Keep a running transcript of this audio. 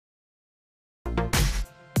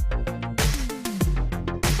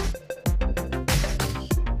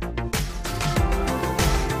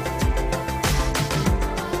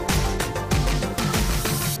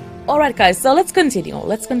Alright guys, so let's continue.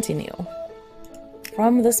 Let's continue.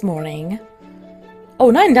 From this morning. Oh,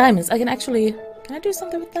 9 diamonds. I can actually... Can I do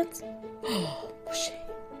something with that? Oh, shit.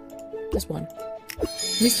 Just one.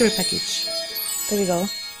 Mystery package. There we go.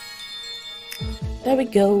 There we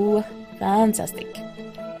go. Fantastic.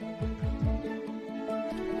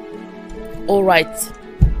 Alright.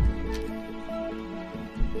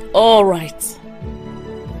 Alright.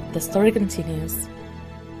 The story continues.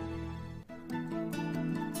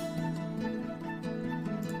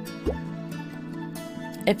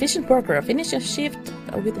 Efficient worker. Finish your shift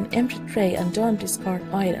with an empty tray and don't discard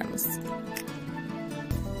items.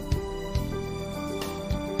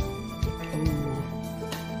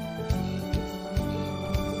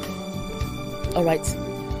 Alright.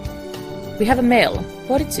 We have a mail.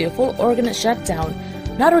 42. Full organ shutdown.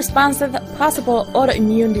 Not responsive. Possible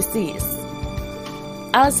autoimmune disease.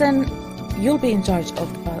 Allison, you'll be in charge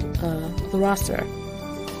of the roster.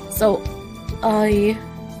 So,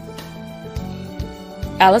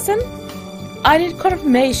 Allison? I need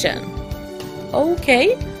confirmation.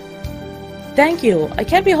 Okay. Thank you. I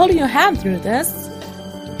can't be holding your hand through this.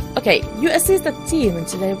 Okay, you assist the team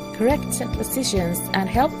into the correct positions and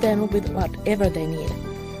help them with whatever they need.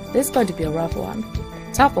 This is going to be a rough one.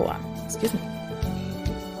 Tougher one. Excuse me.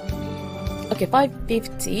 Okay,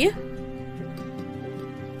 550.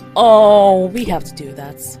 Oh, we have to do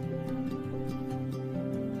that.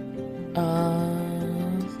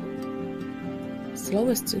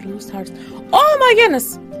 Slowest to lose hearts. Oh my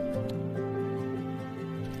goodness!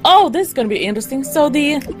 Oh, this is gonna be interesting. So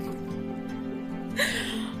the...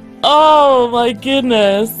 Oh my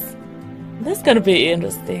goodness! This is gonna be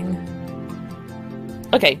interesting.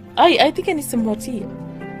 Okay, I think I need some more tea.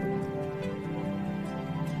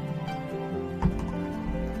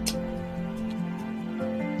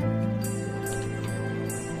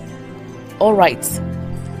 Alright.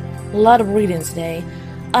 A lot of reading today.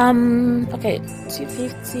 Okay,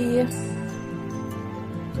 250.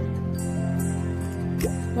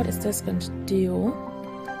 What is this going to do?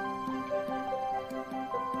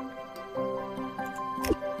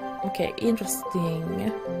 Okay,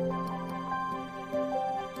 interesting.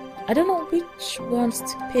 I don't know which ones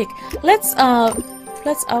to pick. Let's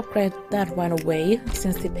upgrade that one away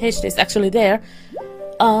since the page is actually there.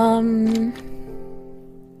 Oh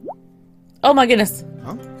my goodness.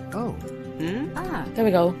 Huh? Oh. There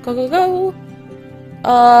we go. Go, go, go.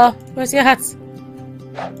 Where's your hats?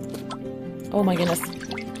 Oh my goodness.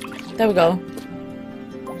 There we go.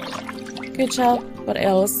 Good job. What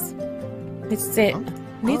else?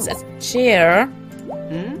 Needs a chair.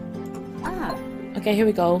 Okay, here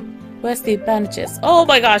we go. Where's the bandages? Oh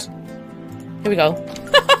my gosh. Here we go.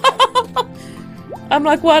 I'm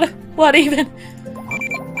like, what? What even?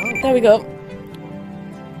 There we go.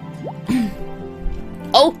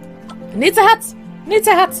 Oh! Needs a hat! Needs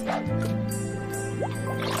a hat!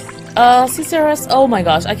 Scissors. Oh my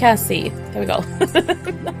gosh, I can't see. There we go.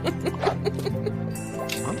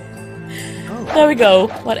 There we go.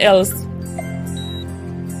 What else?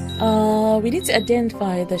 We need to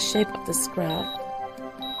identify the shape of the scrap.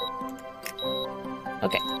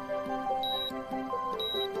 Okay.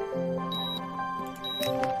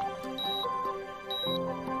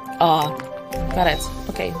 Got it.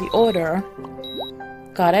 Okay, the order.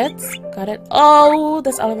 Got it. Got it. Oh,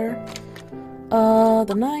 that's Oliver.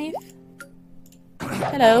 The knife.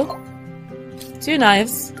 Hello. 2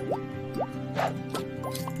 knives.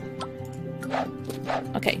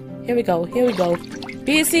 Okay, here we go. Here we go.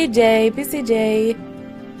 BCJ, BCJ.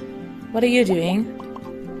 What are you doing?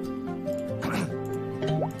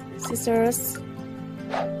 Scissors.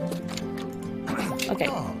 Okay.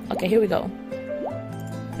 Okay, here we go.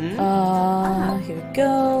 Here we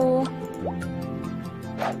go.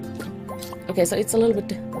 Okay, so it's a little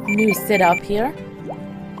bit new setup here.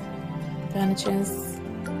 Bandages.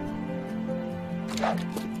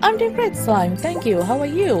 I'm doing great, Slime. Thank you. How are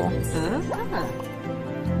you?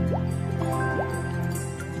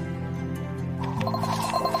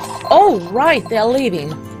 Oh, right. They are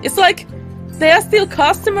leaving. It's like there are still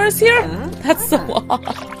customers here? That's so odd.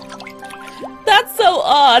 That's so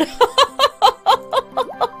odd.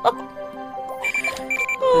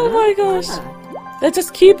 Oh my gosh. They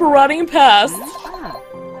just keep running past.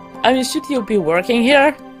 I mean, should you be working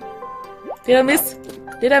here? Did I miss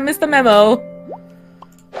the memo?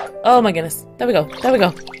 Oh my goodness. There we go. There we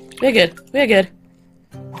go. We're good. We're good.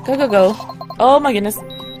 Go, go, go. Oh my goodness.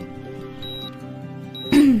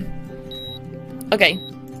 Okay.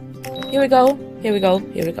 Here we go. Here we go.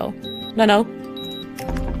 Here we go. No, no.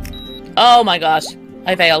 Oh my gosh.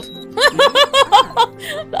 I failed.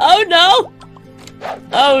 Oh no!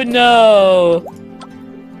 Oh no!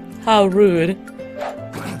 How rude.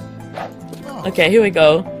 Okay, here we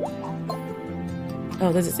go.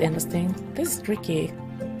 Oh, this is interesting. This is tricky.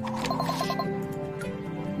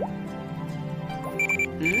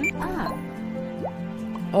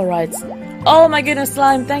 Alright. Oh my goodness,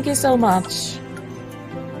 Slime, thank you so much.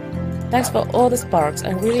 Thanks for all the sparks.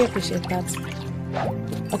 I really appreciate that.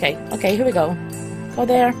 Okay, okay, here we go. Go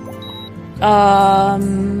there.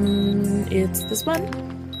 It's this one.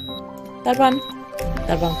 That one.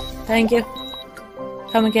 That one. Thank you.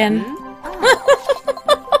 Come again.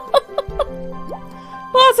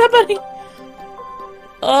 What's happening?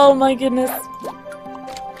 Oh my goodness.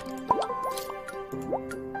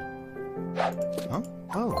 Huh?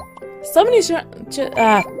 Oh. So many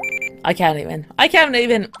I can't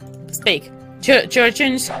even speak.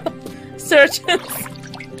 Surgeons. Surgeons.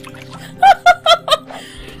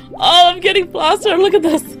 Oh, I'm getting plastered. Look at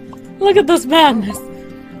this. Look at this madness.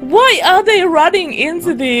 Why are they running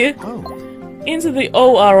into the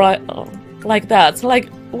OR like that? Like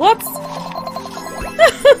what?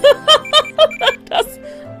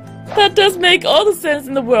 that does make all the sense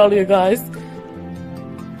in the world, you guys.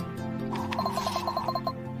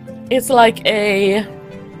 It's like a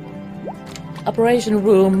operation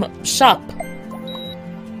room shop.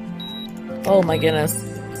 Oh my goodness.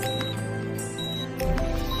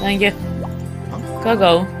 Thank you. Go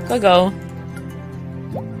go. Go go.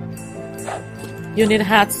 You need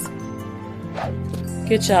hats.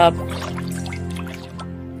 Good job.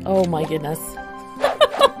 Oh my goodness.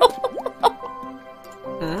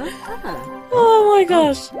 Oh my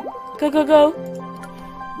gosh. Go go go.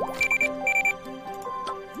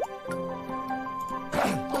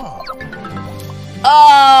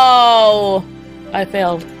 Oh! I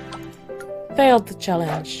failed. Failed the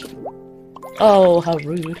challenge. Oh, how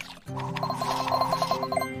rude.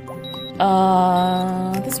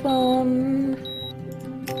 This one.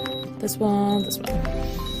 This one, this one.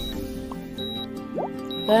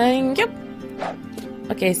 Thank you.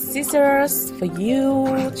 Okay, scissors for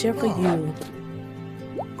you, chair for you.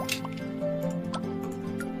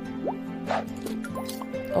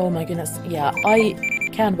 Oh my goodness, yeah, I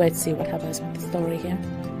can't wait to see what happens with the story here.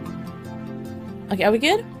 Okay, are we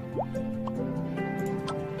good?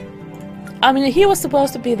 I mean, he was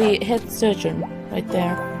supposed to be the head surgeon right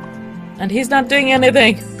there. And he's not doing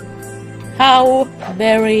anything. How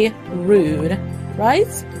very rude,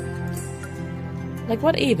 right? Like,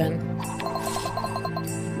 what even?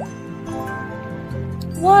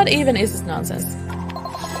 What even is this nonsense?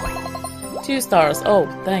 2 stars. Oh,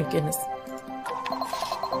 thank goodness.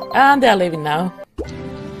 And they're leaving now.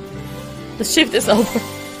 The shift is over.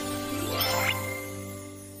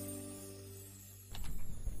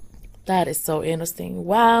 That is so interesting.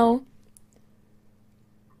 Wow.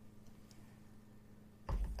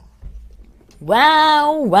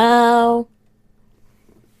 Wow, wow.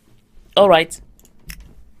 Alright.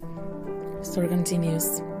 Story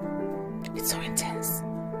continues. It's so intense.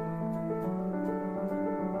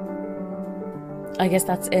 I guess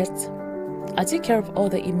that's it. I took care of all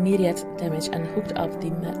the immediate damage and hooked up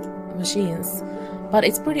the machines. But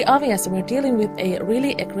it's pretty obvious we're dealing with a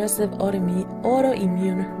really aggressive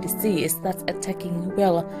autoimmune disease that's attacking,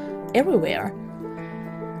 well, everywhere.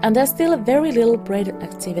 And there's still very little brain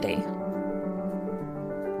activity.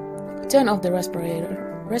 Turn off the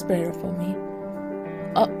respirator for me.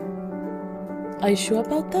 Are you sure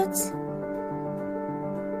about that?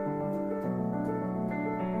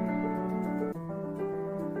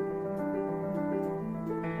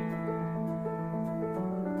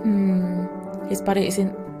 His body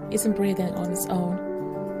isn't breathing on its own.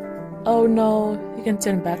 Oh no, you can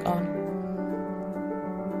turn it back on.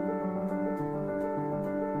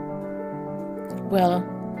 Well,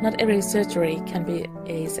 not every surgery can be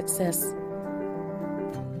a success.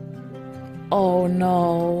 Oh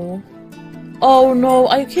no. Oh no,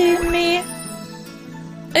 are you kidding me?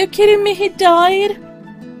 Are you kidding me? He died?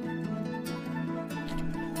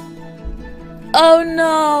 Oh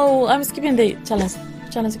no! I'm skipping the challenge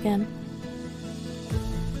again.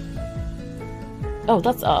 Oh,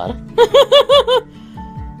 that's odd.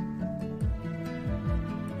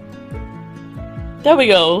 There we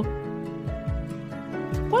go.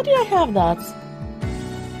 Why did I have that?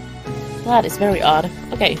 That is very odd.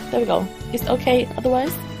 Okay, there we go. Is it okay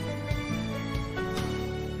otherwise?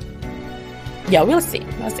 Yeah, we'll see.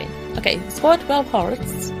 We'll see. Okay, score 12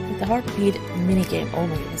 hearts with the heartbeat minigame. Oh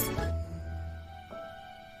my goodness.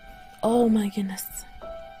 Oh my goodness.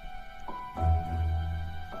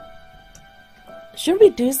 Should we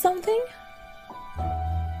do something?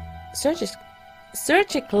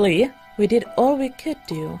 Surgically, we did all we could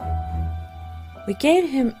do. We gave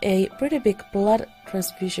him a pretty big blood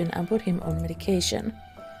transfusion and put him on medication.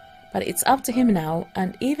 But it's up to him now,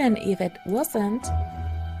 and even if it wasn't,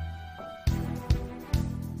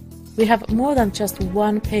 we have more than just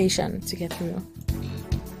one patient to get through.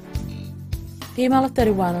 Female of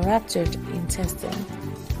 31 ruptured intestine.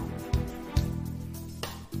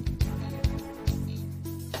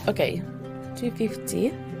 Okay,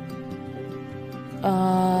 250.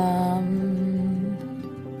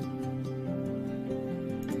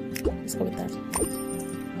 Let's go with that.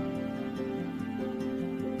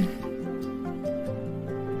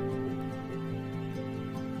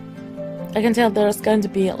 I can tell there's going to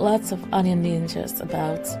be lots of onion ninjas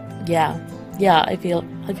about. Yeah, I feel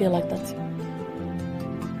like that.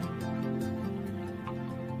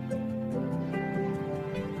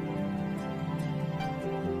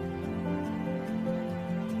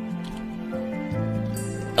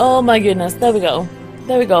 Oh my goodness, there we go.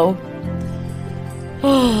 There we go.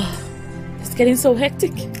 Oh, it's getting so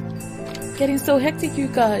hectic. Getting so hectic, you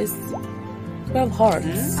guys. 12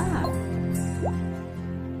 hearts.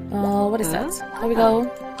 What is that? There we go.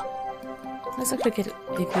 Let's actually get a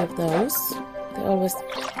few of those. They always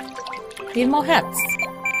need more hats.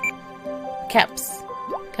 Caps.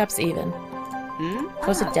 Caps even.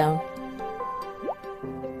 Go sit down.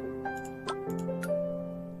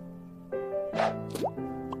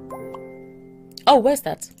 Oh, where's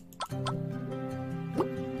that?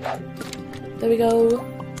 There we go.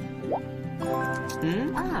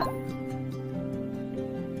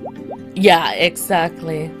 Yeah,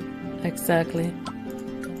 exactly. Exactly.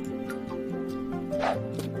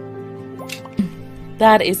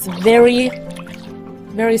 That is very,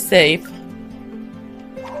 very safe.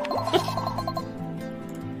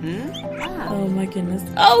 Oh my goodness.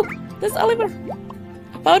 Oh, there's Oliver.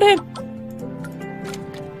 About him.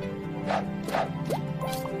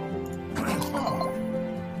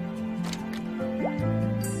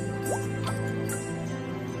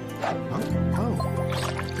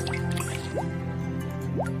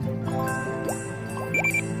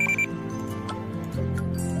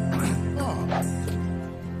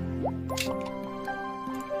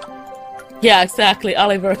 Yeah, exactly,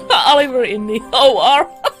 Oliver. Oliver in the OR.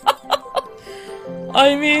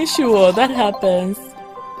 I mean, sure, that happens.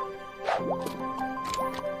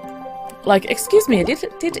 Like, excuse me,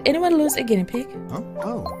 did anyone lose a guinea pig? Huh?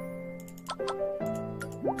 Oh.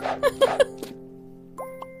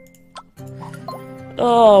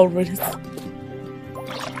 Oh, goodness.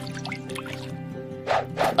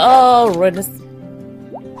 Oh, goodness.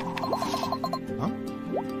 Huh?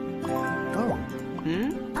 Oh.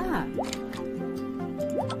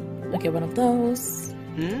 Okay, one of those.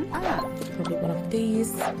 Probably one of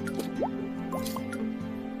these.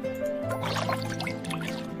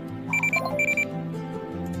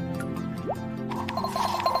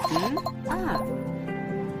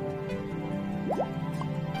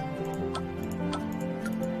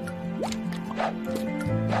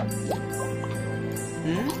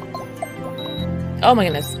 Oh my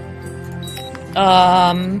goodness.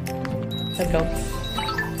 Let's go.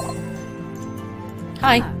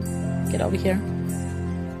 Hi. Get over here.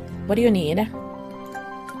 What do you need?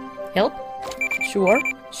 Help? Sure,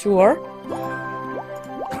 sure.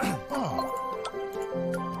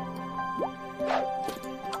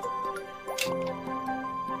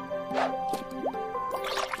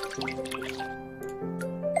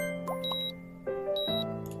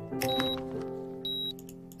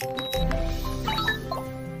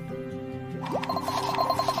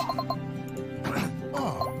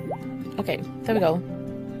 Okay, there we go.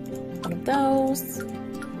 One of those.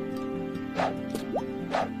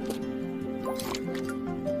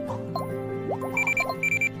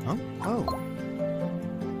 Huh? Oh.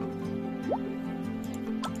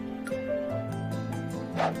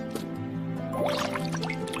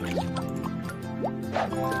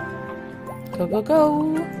 Go, go, go.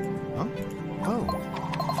 Huh? Oh.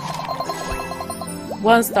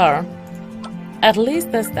 1 star. At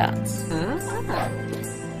least there's that.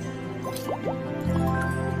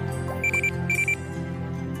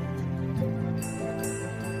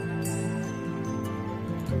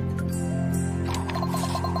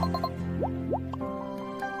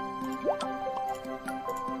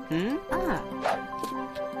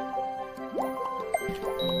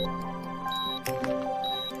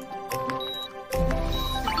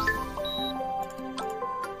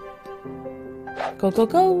 Go, go,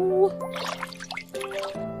 go!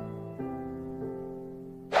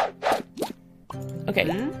 Okay,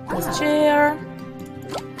 there's a chair.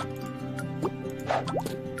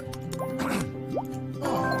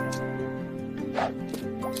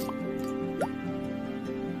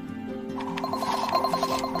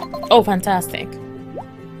 Oh, fantastic.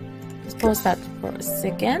 pause that for a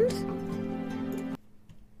second.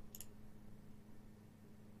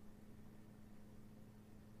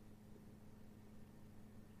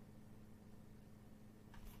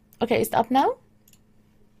 Okay, it's up now.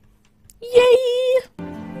 Yay!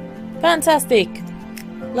 Fantastic.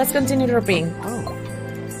 Let's continue dropping.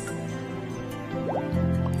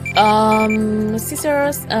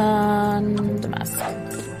 Scissors and the mask.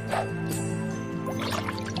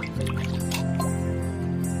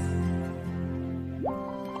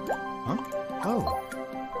 Huh? Oh.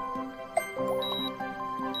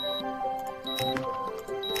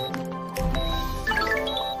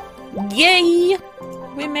 Yay!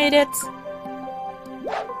 We made it.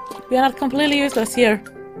 We are not completely useless here.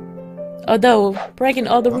 Although, breaking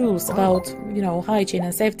all the rules about, you know, hygiene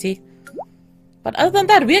and safety. But other than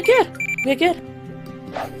that, we're good. We're good.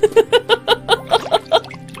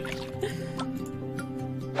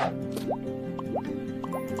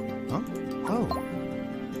 Huh? Oh.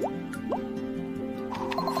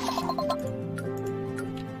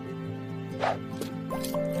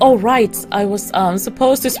 Oh, right. I was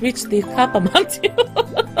supposed to switch the Kappaman to.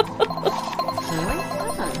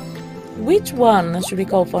 Which one should we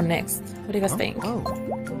go for next? What do you guys think? Oh.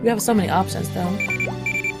 We have so many options, though.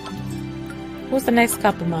 Who's the next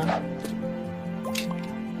Kappaman?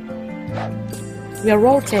 We are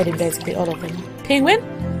rotating basically all of them. Penguin?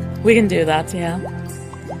 We can do that, yeah.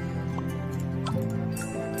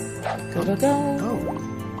 Go, go, go. Oh.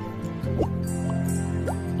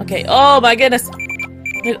 Okay, oh my goodness!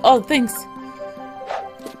 Need all the things.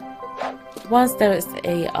 Once there is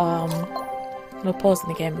a no pause in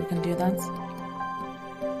the game, we can do that.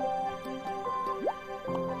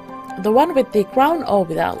 The one with the crown or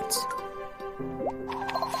without?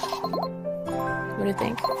 What do you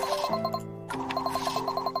think?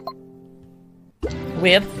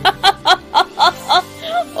 With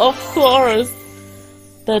of course,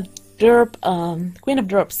 the derp, Queen of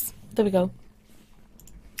Derps. There we go.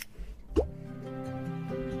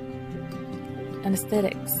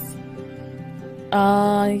 Anesthetics.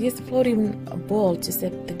 Use the floating ball to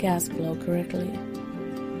set the gas flow correctly.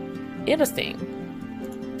 Interesting.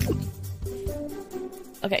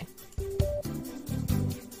 Okay.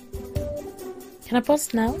 Can I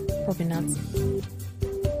pause now? Probably not.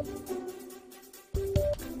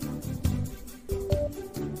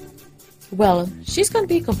 Well, she's gonna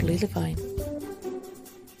be completely fine.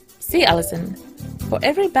 See, Allison, for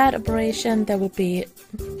every bad operation there will be...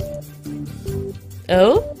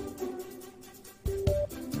 Oh?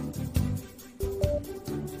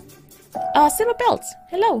 Silver Belt!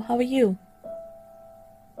 Hello, how are you?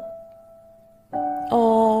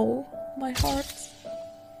 Oh, my heart.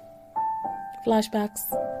 Flashbacks.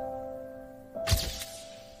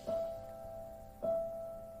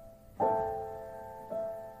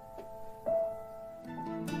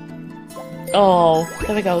 Oh,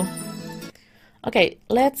 there we go. Okay,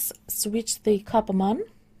 let's switch the Kappaman.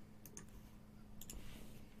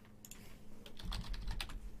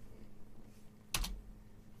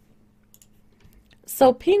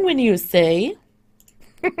 So, penguin, you say?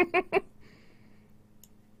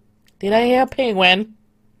 Did I hear penguin?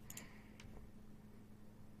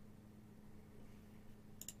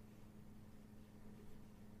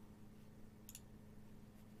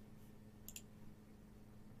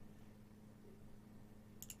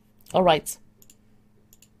 All right.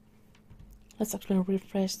 Let's actually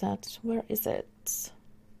refresh that. Where is it?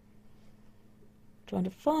 Trying to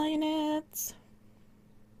find it.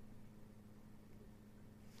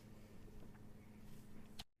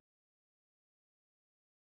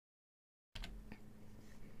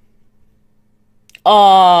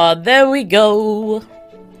 Ah, there we go.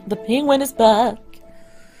 The penguin is back.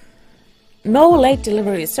 No late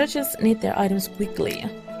delivery. Searchers need their items quickly.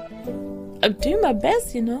 I'm doing my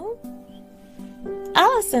best, you know.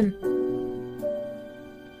 Allison,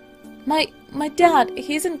 my dad.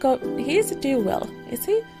 He isn't doing well, is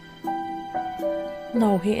he?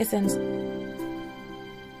 No, he isn't.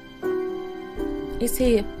 Is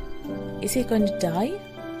he going to die?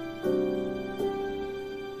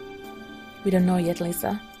 We don't know yet,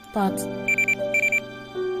 Lisa, but...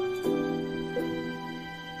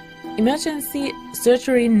 Emergency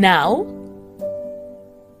surgery now?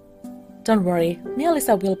 Don't worry, me and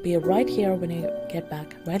Lisa will be right here when you get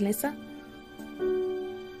back, right, Lisa?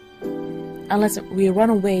 Unless we run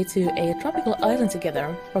away to a tropical island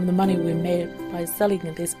together from the money we made by selling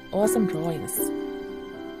these awesome drawings.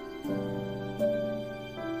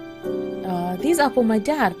 These are for my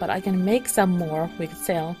dad, but I can make some more we could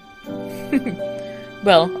sell.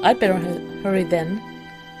 Well, I'd better hurry then.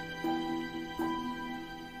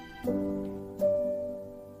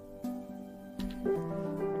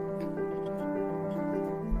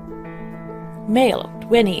 Male,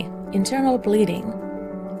 20, internal bleeding.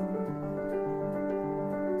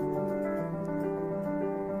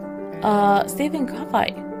 Stephen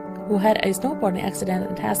Coffey, who had a snowboarding accident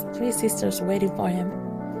and has 3 sisters waiting for him.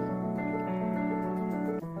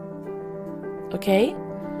 Okay.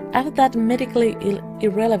 After that medically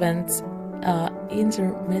irrelevant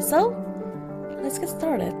intermezzo, let's get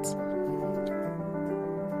started.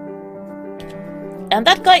 And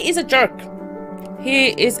that guy is a jerk.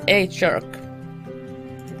 He is a jerk.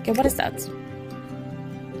 Okay, what is that?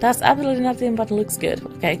 That's absolutely nothing but looks good.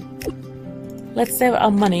 Okay. Let's save our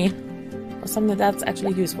money for something that's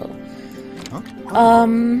actually useful. Huh? Huh?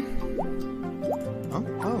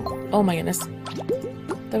 Oh. Oh my goodness.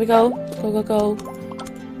 There we go. Go, go, go.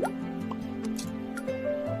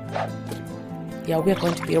 Yeah, we're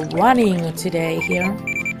going to be running today here.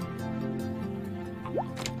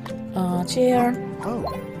 Chair. Oh.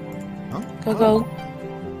 Huh? Go, go.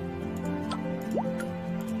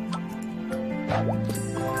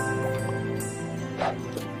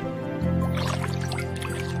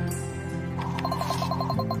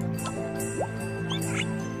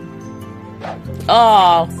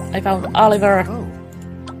 Oh, I found Oliver. Oh.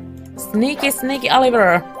 Sneaky, sneaky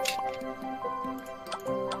Oliver.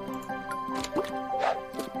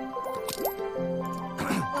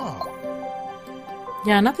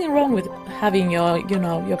 Yeah, nothing wrong with having your, you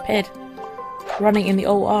know, your pet running in the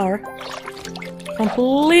OR.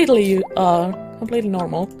 Completely, completely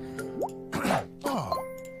normal.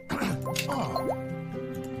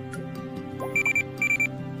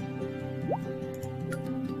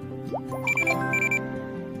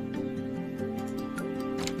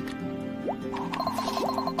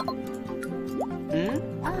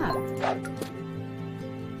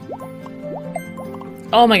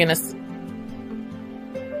 Oh my goodness.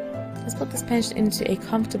 Let's put this patient into a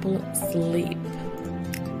comfortable sleep.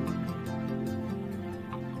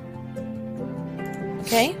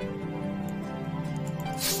 Okay.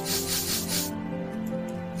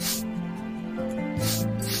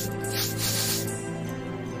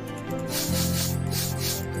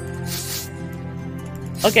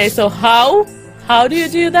 Okay, so how do you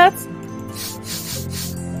do that?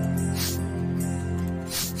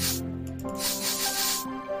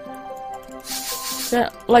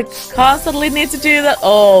 Like, constantly need to do that?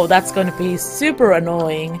 Oh, that's gonna be super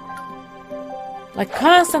annoying. Like,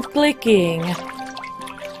 constant clicking.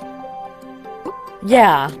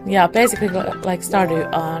 Yeah, basically like Stardew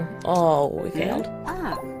on... Oh, we failed.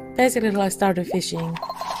 Basically like Stardew fishing.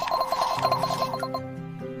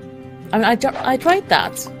 I mean, I tried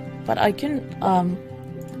that, but I couldn't,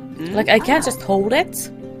 like, I can't just hold it.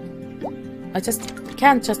 I just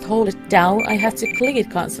can't just hold it down. I have to click it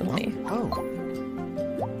constantly. Oh.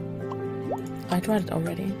 I tried it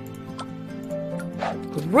already.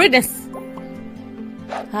 Rudeness!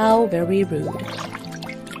 How very rude.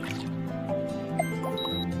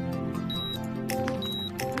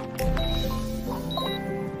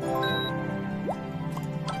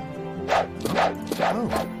 Oh.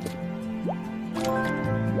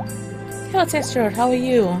 Hello, Texture. How are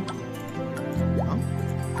you? Huh?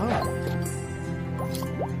 Oh.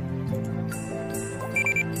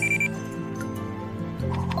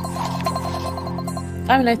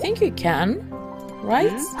 I mean, I think you can,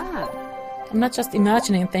 right? I'm not just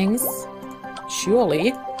imagining things.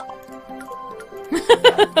 Surely.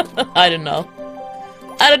 I don't know.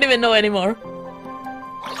 I don't even know anymore.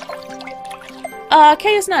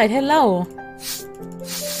 Chaos Knight, hello.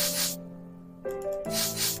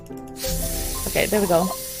 Okay, there we go.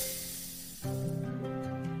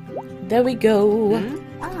 There we go.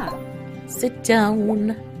 Sit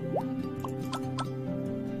down.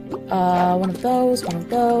 One of those, one of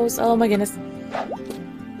those. Oh my goodness.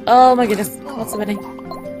 Oh my goodness. What's happening?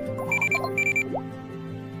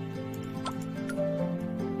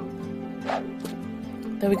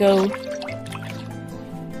 There we go.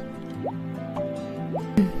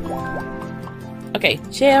 Okay,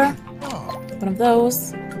 chair. One of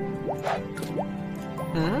those.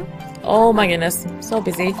 Oh my goodness. So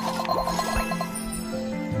busy.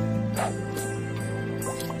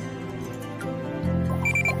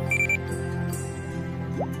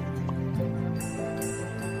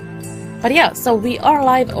 But yeah, so we are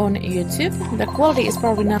live on YouTube. The quality is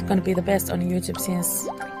probably not going to be the best on YouTube since,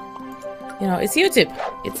 you know, it's YouTube.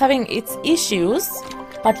 It's having its issues.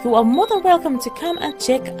 But you are more than welcome to come and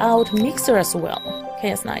check out Mixer as well,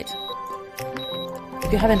 Chaos Knight.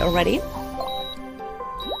 If you haven't already.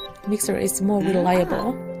 Mixer is more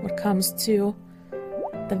reliable when it comes to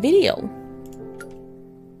the video.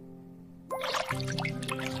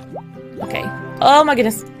 Okay. Oh my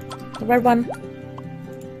goodness. The red one.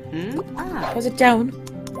 Close it down.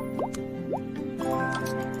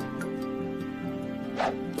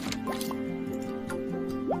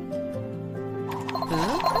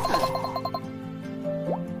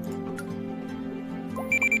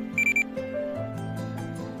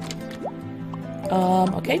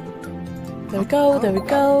 Okay. There we go, there we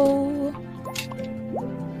go.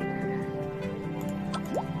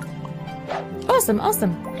 Awesome,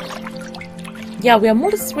 awesome. Yeah, we are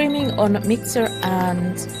multi-streaming on Mixer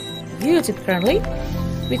and YouTube currently,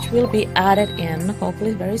 which will be added in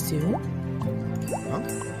hopefully very soon. Huh?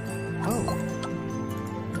 Oh.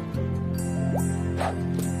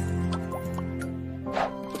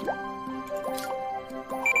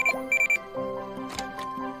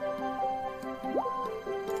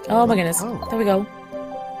 Oh my goodness. Oh. There we go.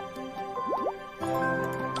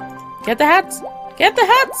 Get the hats! Get the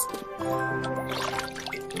hats!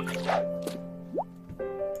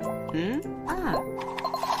 Huh?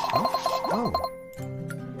 Oh.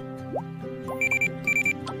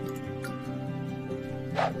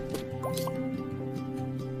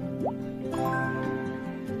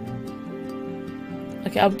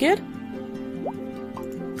 Okay, I'm good.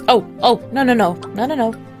 Oh, oh, no, no, no. No, no,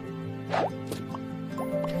 no.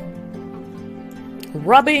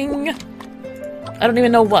 Rubbing! I don't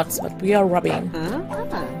even know what, but we are rubbing.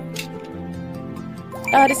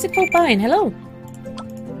 This is Pine. Hello.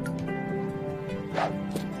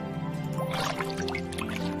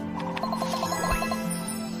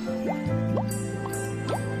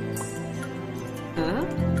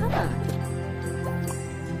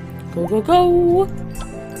 Go, go, go!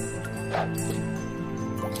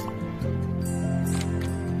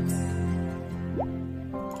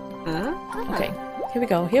 Okay, here we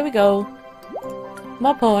go, here we go.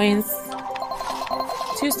 More points.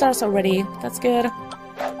 2 stars already, that's good.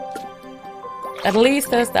 At least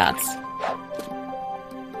there's that.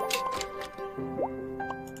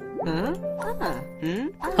 Huh?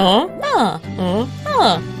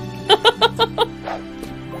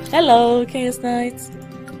 Hello, Chaos Knights.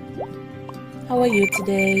 How are you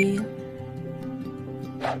today?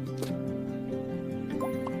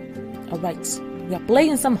 Alright, we are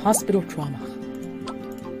playing some hospital drama.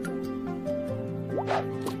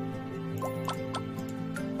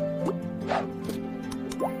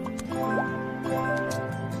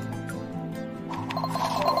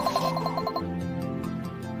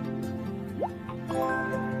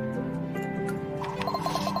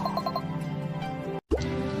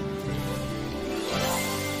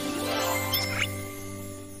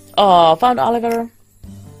 Oh, found Oliver.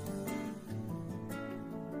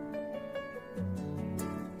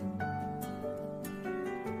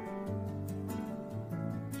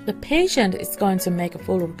 The patient is going to make a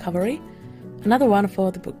full recovery. Another one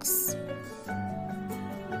for the books.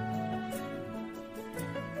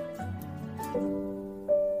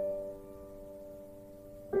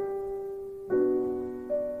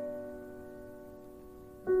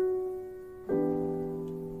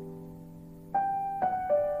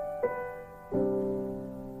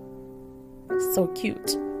 So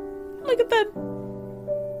cute. Look at that.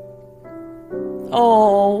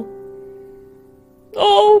 Oh.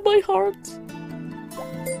 Oh, my heart.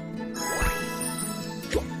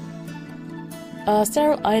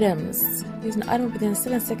 Sterile items. Use an item within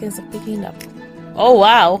 7 seconds of picking it up. Oh,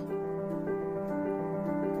 wow.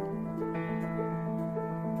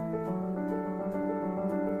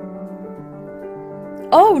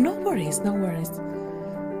 Oh, no worries, no worries.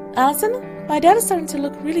 Allison, my dad is starting to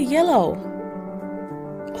look really yellow.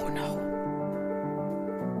 Oh no.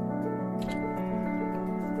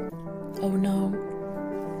 Oh no.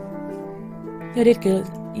 You did good.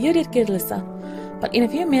 You did good, Lisa. But in a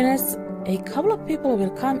few minutes, a couple of people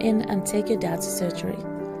will come in and take your dad to surgery.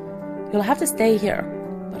 You'll have to stay here,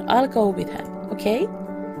 but I'll go with him, okay?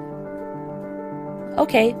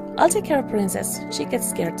 Okay, I'll take care of Princess. She gets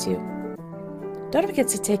scared too. Don't forget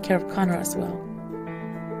to take care of Connor as well.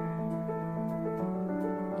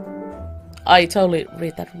 I totally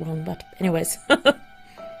read that wrong, but anyways.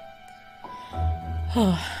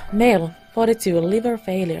 Male, 42, liver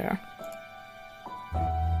failure.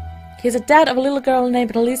 He's a dad of a little girl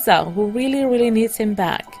named Lisa who really needs him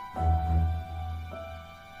back.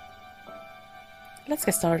 Let's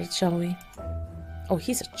get started, shall we? Oh,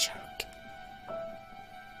 he's a jerk.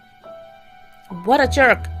 What a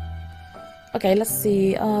jerk! Okay, let's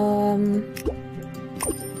see.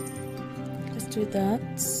 Let's do that.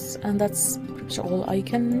 And that's pretty much all I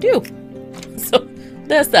can do. So,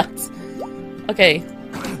 there's that. Okay.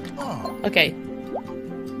 Okay.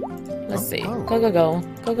 Let's see. Go, go, go.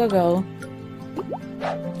 Go, go, go.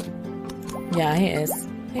 Yeah, he is.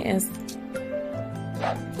 He is.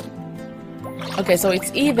 Okay, so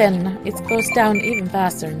it's even. It goes down even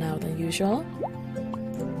faster now than usual.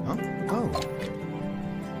 Huh? Oh.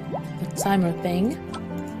 The timer thing.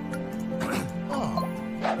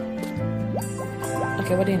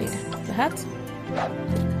 Okay, what do you need? The hat?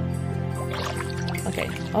 Okay,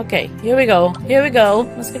 okay, here we go. Here we go.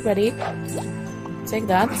 Let's get ready. Take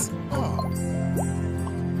that.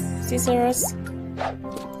 Scissors.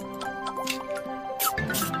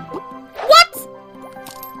 What?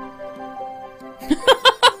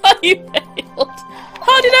 You failed.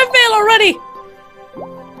 How did I fail already?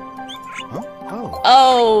 Huh? Oh.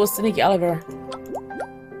 Oh, sneaky Oliver.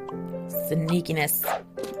 Sneakiness.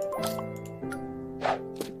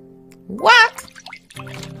 What?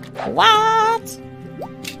 What?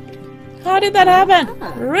 How did that happen?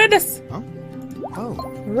 Read this. Huh? Oh.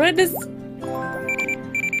 Read this.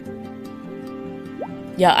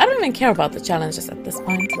 Yeah, I don't even care about the challenges at this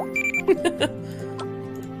point.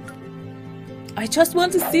 I just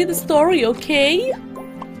want to see the story, okay?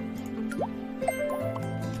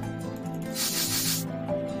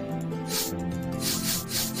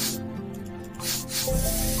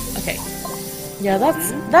 Okay. Yeah,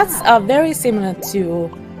 that's very similar to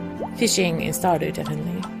fishing in Stardew,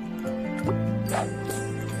 definitely.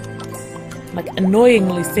 Like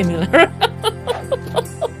annoyingly similar.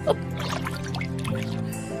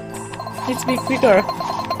 Needs to be quicker.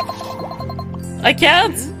 I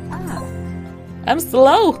can't. I'm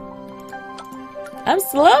slow. I'm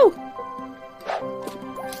slow.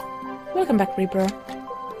 Welcome back, Reaper.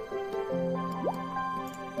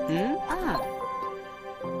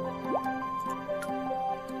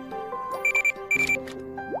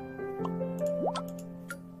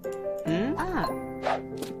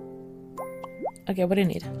 Okay, what do you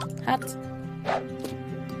need? Hat?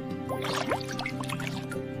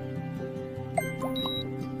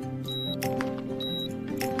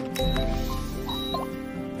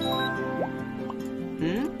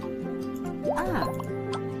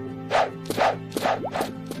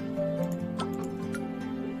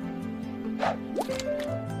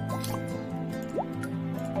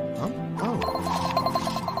 Huh? Oh.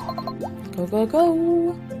 Go, go, go!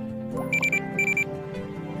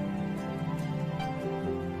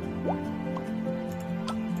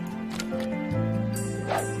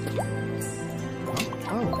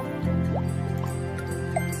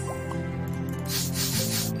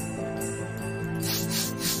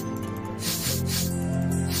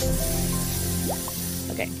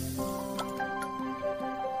 Okay.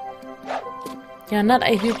 Yeah, not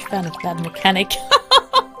a huge fan of that mechanic.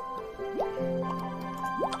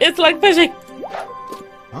 It's like fishing!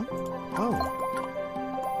 Huh? Oh.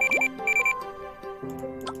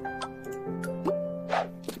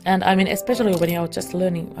 And I mean, especially when you're just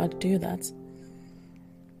learning how to do that.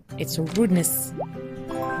 It's rudeness.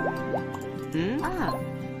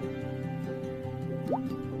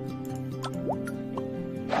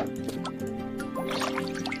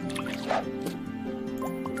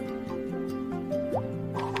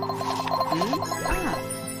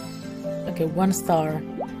 Okay, 1 star.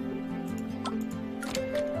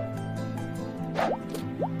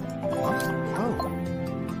 Oh.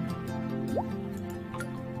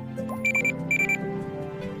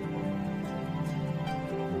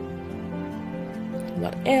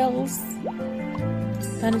 What else?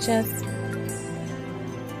 Bandages.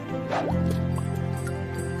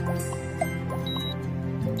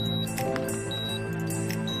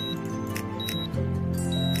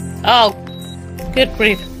 Oh, good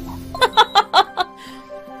grief.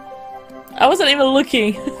 I wasn't even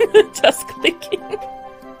looking, just clicking.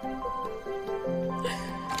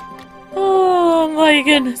 Oh my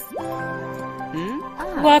goodness.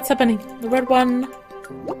 What's happening? The red one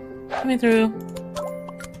coming through.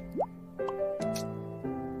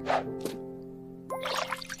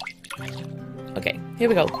 Okay, here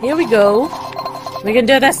we go. Here we go. We can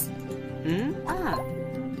do this.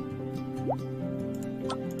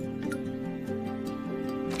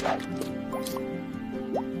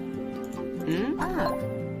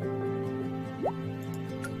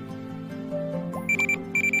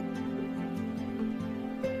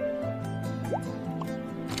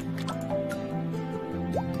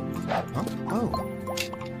 Huh?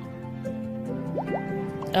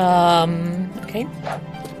 Oh. Okay.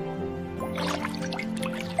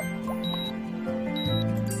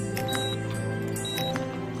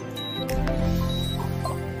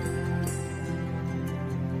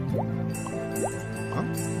 Huh?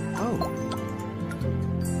 Oh.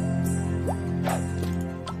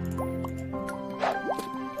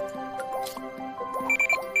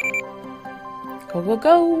 Go, go,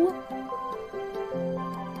 go.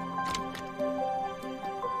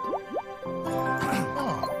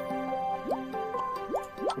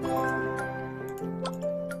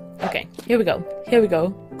 Okay, here we go. Here we go.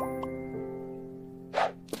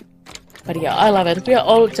 But yeah, I love it. We are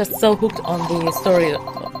all just so hooked on the story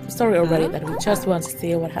already that we just want to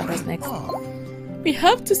see what happens next. We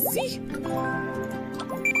have to see.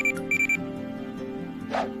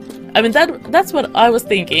 I mean, that's what I was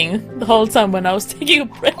thinking the whole time when I was taking a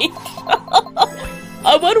break.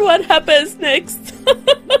 I wonder what happens next.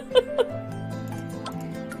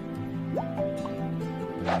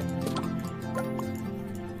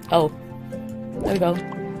 Oh, there we go.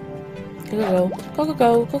 Go, go, go,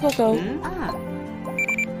 go, go, go, go, go.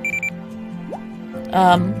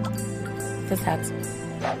 This hat.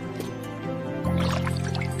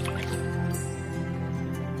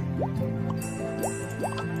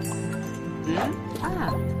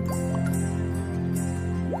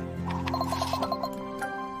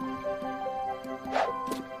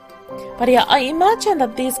 But yeah, I imagine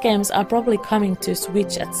that these games are probably coming to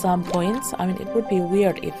Switch at some point. I mean, it would be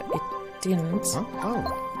weird if it didn't.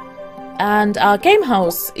 And Game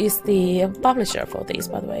House is the publisher for these,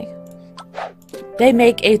 by the way. They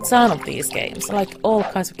make a ton of these games, like all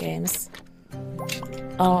kinds of games.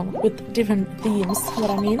 With different themes,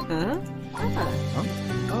 what I mean.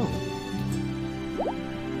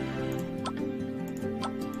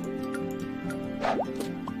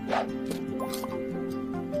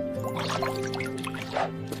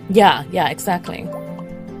 Yeah, exactly.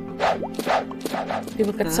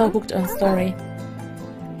 People get so hooked on story.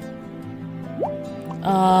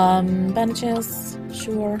 Bandages,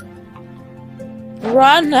 sure.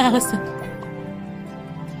 Run, Allison!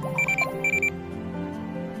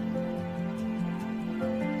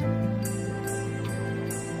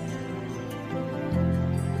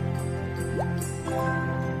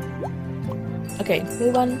 Okay,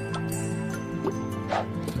 blue one.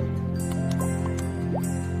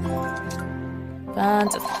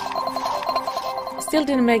 Fantastic. Still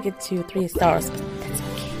didn't make it to 3 stars, but that's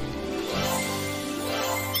okay.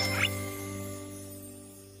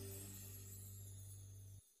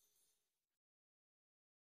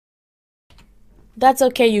 That's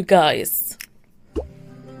okay, you guys.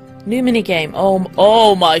 New minigame.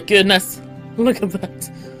 Oh my goodness. Look at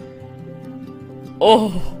that.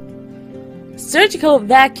 Oh. Surgical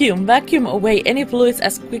vacuum. Vacuum away any fluids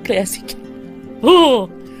as quickly as you can. Oh.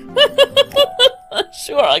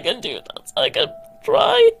 Sure, I can do that. I can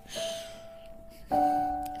try.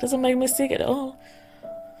 It doesn't make me sick at all.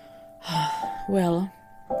 Well,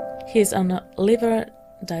 he's on liver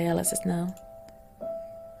dialysis now.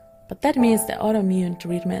 But that means the autoimmune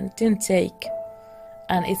treatment didn't take,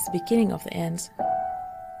 and it's the beginning of the end.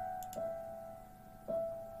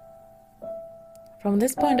 From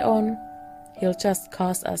this point on, he'll just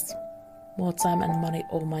cost us more time and money.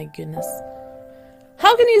 Oh my goodness.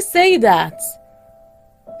 How can you say that?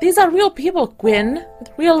 These are real people, Gwyn, with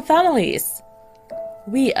real families.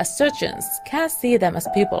 We, as surgeons, can't see them as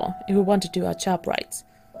people if we want to do our job right.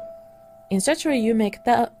 In surgery, you make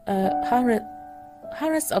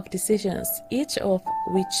hundreds of decisions, each of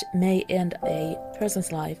which may end a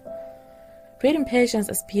person's life. Treating patients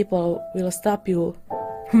as people will stop you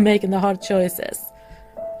from making the hard choices.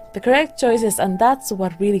 The correct choices, and that's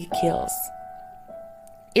what really kills.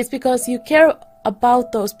 It's because you care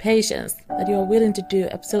about those patients that you are willing to do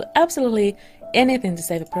absolutely anything to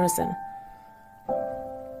save a person.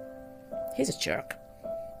 He's a jerk.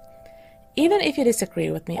 Even if you disagree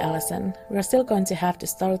with me, Allison, we're still going to have to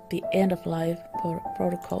start the end-of-life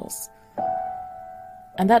protocols.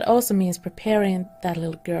 And that also means preparing that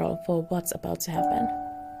little girl for what's about to happen.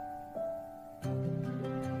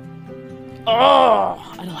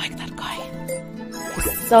 Oh, I don't like that guy.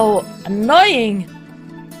 He's so annoying!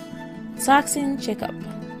 Toxin checkup.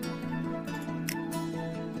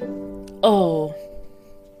 Oh.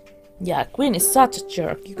 Yeah, Queen is such a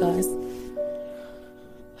jerk, you guys.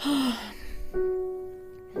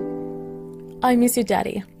 I miss you,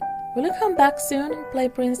 Daddy. Will you come back soon and play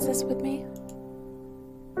princess with me?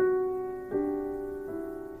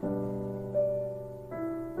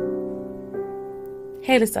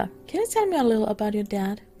 Hey Lisa, can you tell me a little about your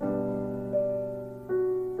dad?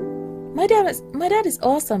 My dad is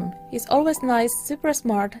awesome. He's always nice, super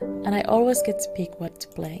smart, and I always get to pick what to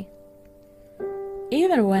play.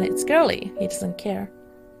 Even when it's girly, he doesn't care.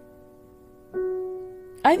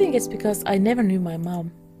 I think it's because I never knew my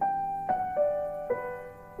mom.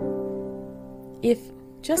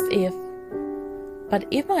 But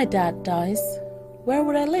if my dad dies, where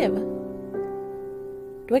would I live?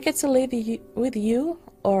 Do I get to live with you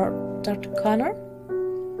or Dr. Connor?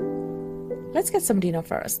 Let's get some dinner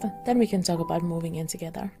first, then we can talk about moving in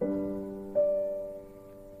together.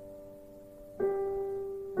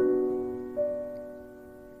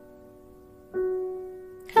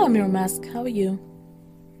 Mirror Mask. How are you?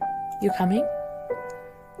 You coming?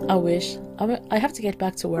 I wish. I have to get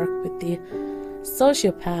back to work with the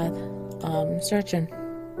sociopath surgeon.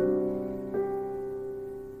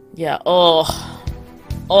 Yeah, oh,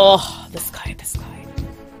 this guy.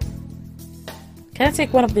 Can I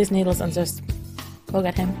take one of these needles and just poke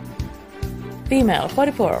at him? Female,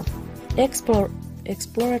 44.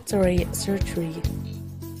 Exploratory surgery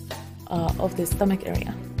of the stomach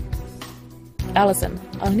area. Allison,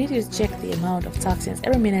 I'll need you to check the amount of toxins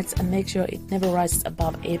every minute and make sure it never rises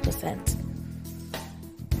above 8%.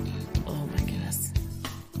 Oh my goodness.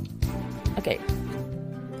 Okay.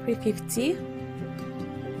 350.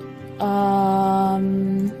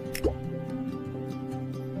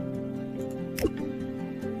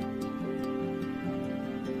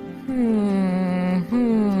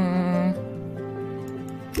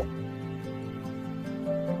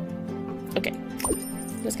 Okay.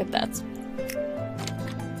 Let's get that.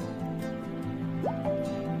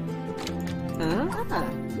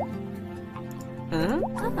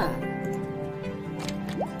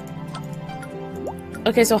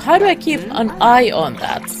 Okay, so how do I keep an eye on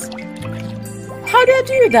that? How do I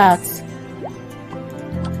do that?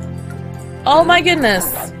 Oh my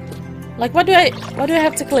goodness! Like, what do I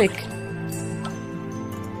have to click?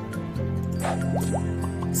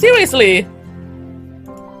 Seriously?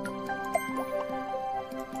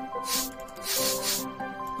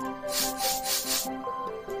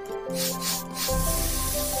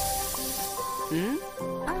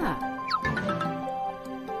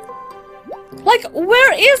 Like,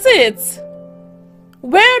 where is it?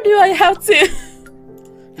 Where do I have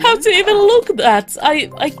to even look at?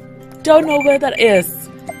 I don't know where that is.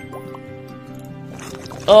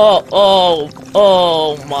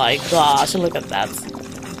 Oh my gosh, look at that.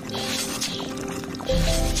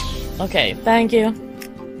 Okay, thank you.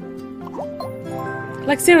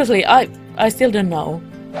 Like, seriously, I still don't know.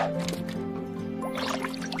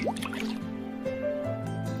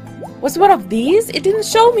 Was one of these? It didn't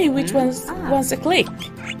show me which ones to click.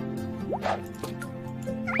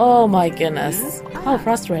 Oh my goodness. How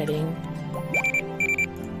frustrating.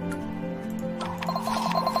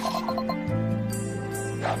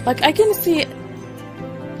 Like, I can see...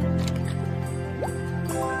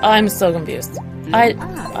 I'm so confused. I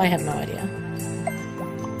have no idea.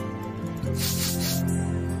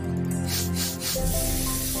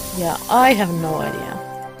 Yeah, I have no idea.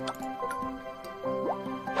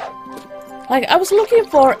 Like, I was looking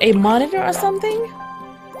for a monitor or something.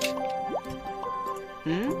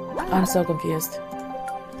 I'm so confused.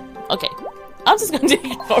 Okay, I'm just gonna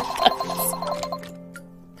ignore that.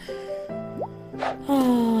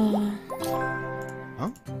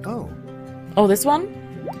 Huh? Oh. Oh, this one?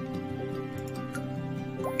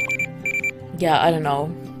 Yeah, I don't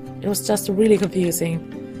know. It was just really confusing.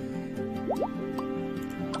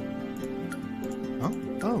 Huh?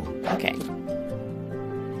 Oh. Okay.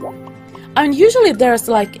 I mean, usually there's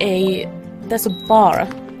like there's a bar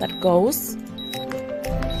that goes.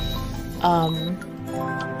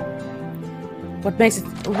 What makes it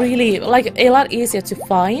really, like, a lot easier to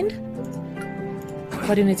find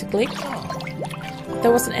what you need to click.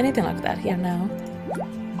 There wasn't anything like that here now.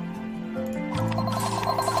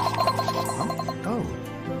 Oh.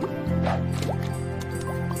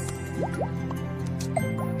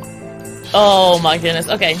 Oh my goodness,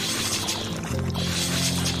 okay.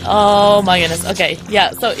 Oh my goodness, okay. Yeah,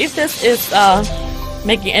 so if this is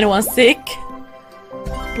making anyone sick,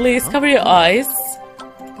 please cover your eyes,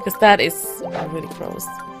 because that is really gross.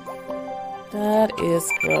 That is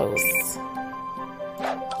gross.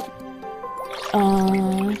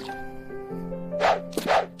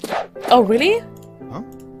 Oh, really? Huh?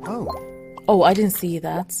 Oh. Oh, I didn't see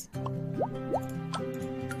that.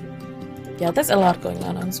 Yeah, there's a lot going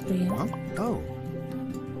on screen. Huh? Oh.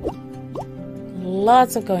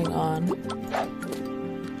 Lots of going on.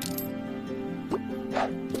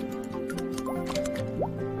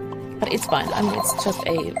 But it's fine. I mean, it's just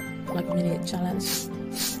a like mini challenge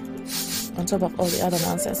on top of all the other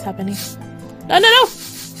nonsense happening. No, no, no!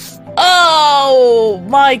 Oh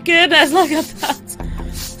my goodness! Look at that!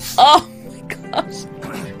 Oh my gosh!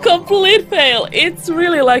 Complete fail. It's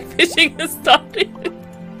really like fishing and starting.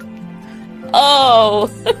 Oh!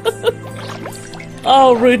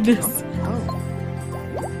 Oh, rudeness.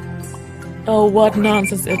 Oh, what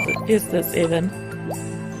nonsense is this even?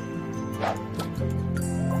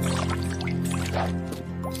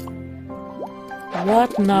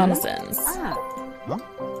 What nonsense? Huh?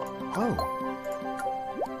 Oh.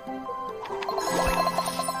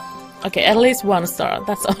 Okay, at least 1 star.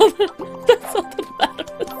 That's all. That's all that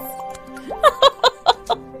matters.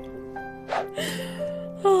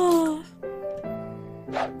 Oh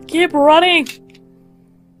keep running.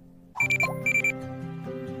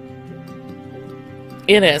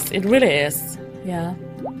 It is. It really is. Yeah.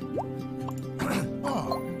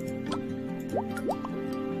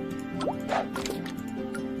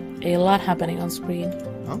 A lot happening on screen.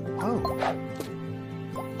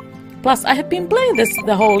 Plus, I have been playing this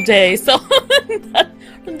the whole day, so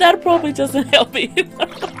that probably doesn't help either.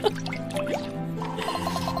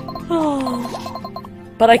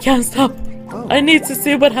 But I can't stop. I need to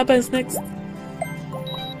see what happens next.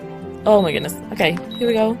 Oh my goodness. Okay, here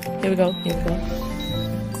we go. Here we go. Here we go.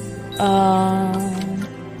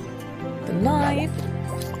 The knife.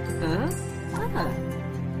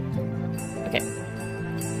 Okay.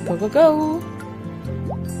 Go, go, go.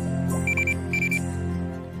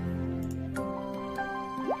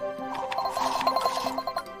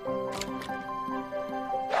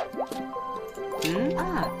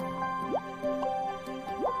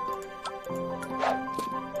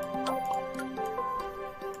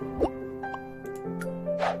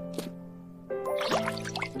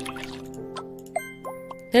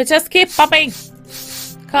 They just keep popping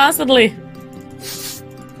constantly.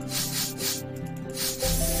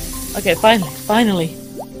 Okay, finally.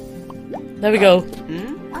 There we go.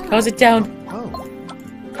 Close it down.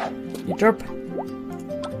 You drop.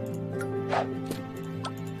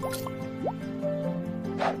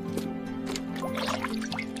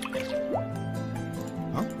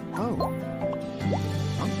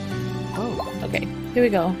 Okay, here we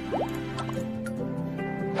go.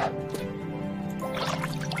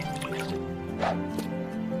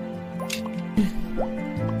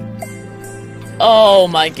 Oh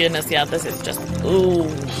my goodness, yeah, this is just... Ooh.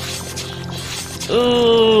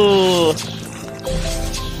 Ooh.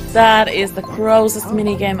 That is the grossest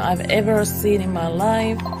minigame I've ever seen in my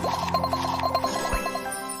life.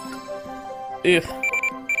 Ugh.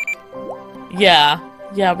 Yeah,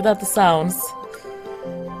 without the sounds.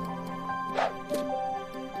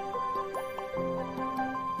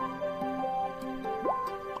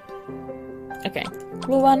 Okay,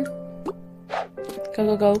 blue one.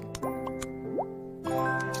 Go, go, go.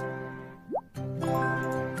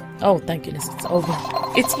 Oh, thank goodness, it's over.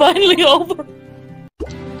 It's finally over!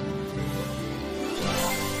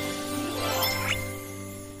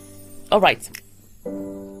 Alright.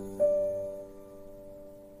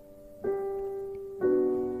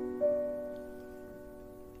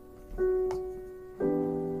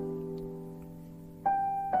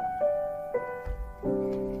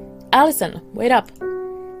 Allison, wait up.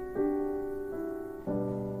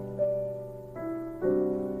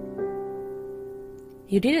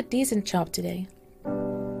 You did a decent job today.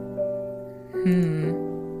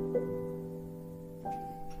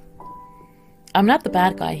 I'm not the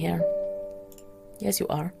bad guy here. Yes, you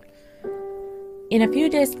are. In a few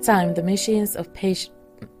days' time, the machines of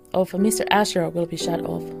Mr. Asher will be shut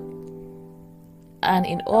off. And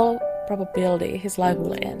in all probability, his life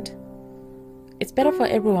will end. It's better for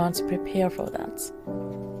everyone to prepare for that.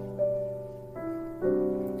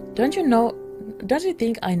 Don't you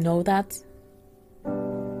think I know that?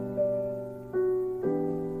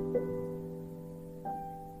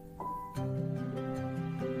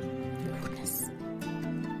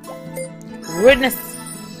 Rudeness!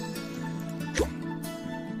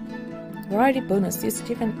 Variety bonus. Use a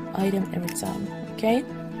different item every time. Okay?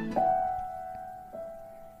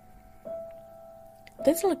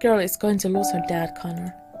 This little girl is going to lose her dad,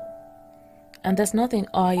 Connor. And there's nothing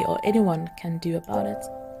I or anyone can do about it.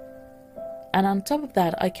 And on top of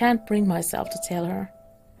that, I can't bring myself to tell her.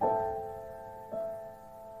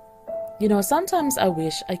 You know, sometimes I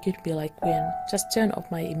wish I could be like Gwen, just turn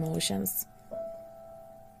off my emotions.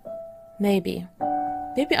 Maybe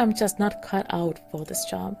I'm just not cut out for this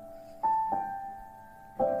job.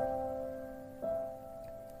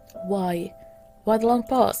 Why the long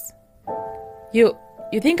pause? You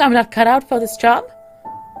think I'm not cut out for this job?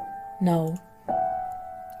 No.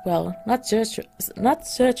 Well, not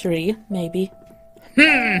surgery, maybe.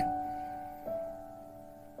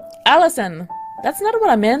 Allison, that's not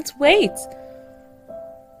what I meant. Wait.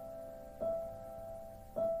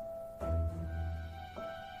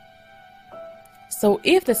 So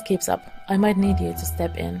if this keeps up, I might need you to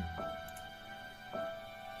step in.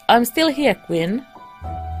 I'm still here, Quinn.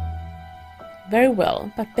 Very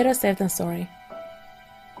well, but better safe than sorry.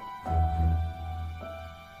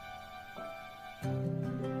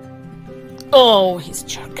 Oh, he's a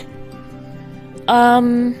jerk.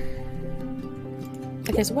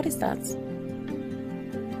 Okay, so what is that?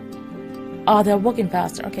 Oh, they're walking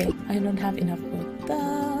faster. Okay, I don't have enough for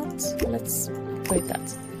that. Let's upgrade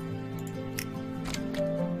that.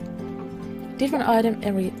 Different item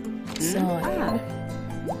every time.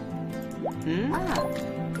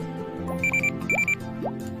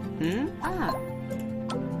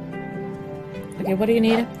 Okay, what do you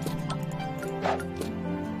need?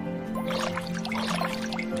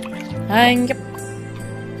 Hang up.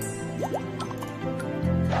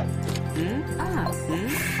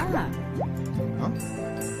 Huh?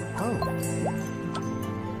 Oh.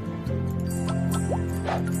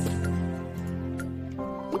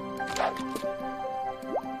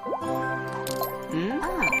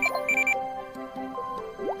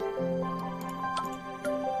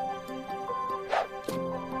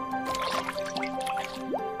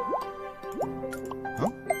 Huh?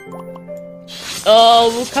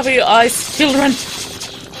 Oh, cover your eyes, children.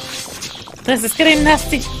 This is getting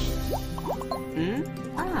nasty.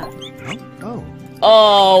 Huh? Oh.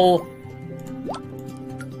 Oh.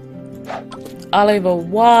 Oliver,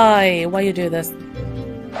 why? Why you do this?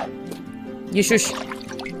 You shush.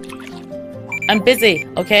 I'm busy,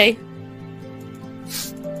 okay?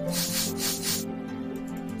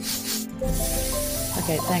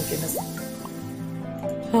 Okay, thank goodness.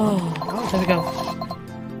 Oh, there we go.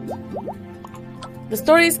 The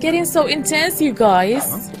story is getting so intense, you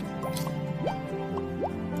guys.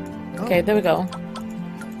 Okay, there we go.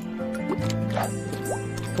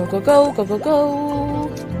 Go, go, go, go, go, go.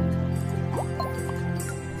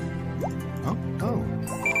 Huh? Oh.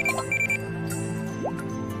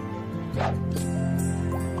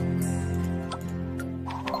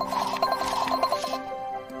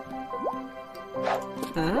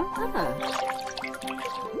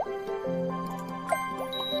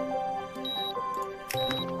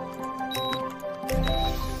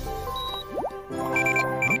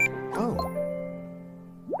 Oh.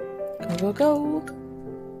 Go, go, go.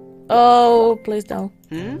 Oh, please don't.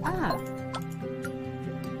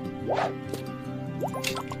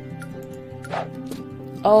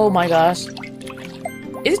 Oh my gosh.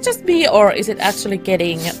 Is it just me or is it actually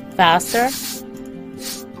getting faster?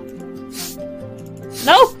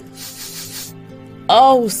 No!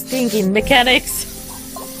 Oh, stinking mechanics.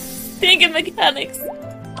 Stinking mechanics.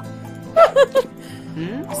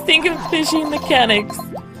 Stinking fishing mechanics.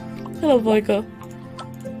 Oh my god.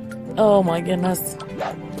 Oh my goodness.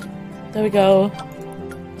 There we go.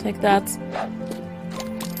 Take that.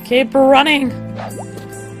 Keep running.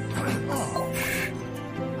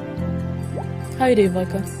 How you doing,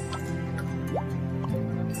 Micah?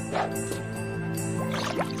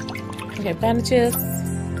 Okay, bandages.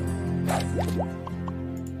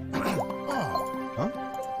 Huh?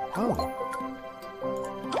 Oh.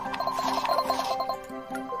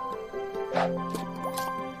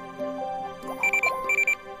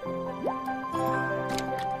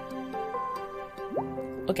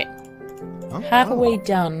 Okay. Huh? Halfway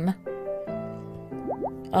done.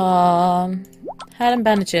 Hat and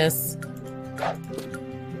bandages.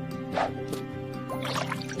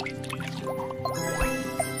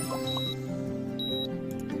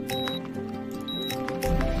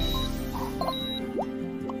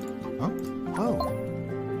 Huh? Oh.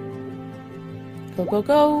 Go, go,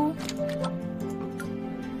 go.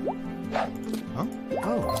 Huh?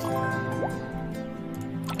 Oh.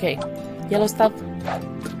 Okay. Yellow stuff.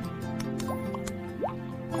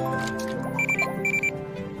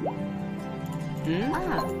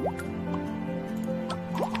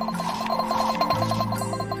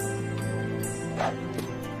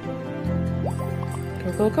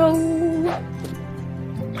 Go, go, go.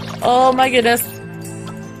 Oh my goodness.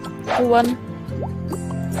 Who won?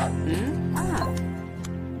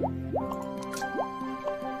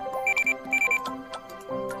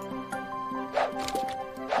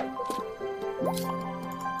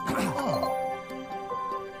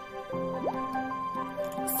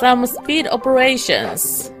 Some speed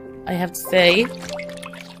operations, I have to say.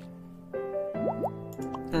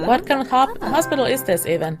 What kind of hospital is this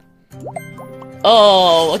even?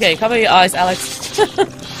 Oh, okay, cover your eyes, Alex.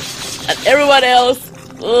 And everyone else.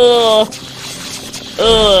 Ugh.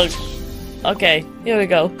 Ugh. Okay, here we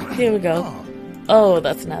go. Here we go. Oh,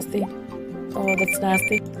 that's nasty. Oh, that's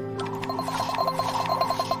nasty.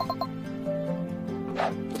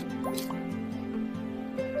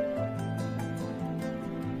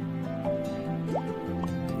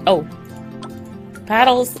 Oh.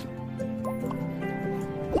 Paddles.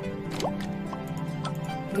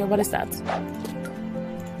 Okay, what is that?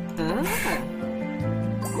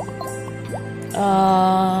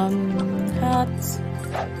 Hats.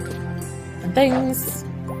 And things.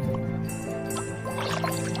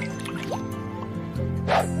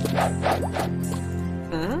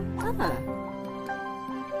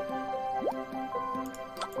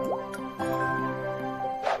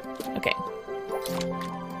 Okay.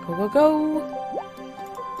 Go, go, go.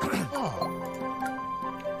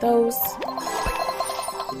 those.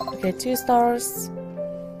 Okay, 2 stars.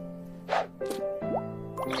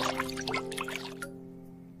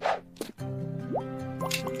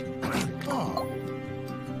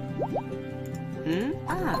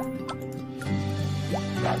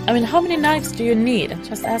 I mean, how many knives do you need?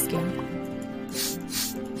 Just asking.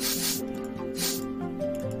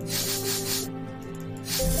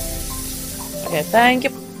 Okay, thank you.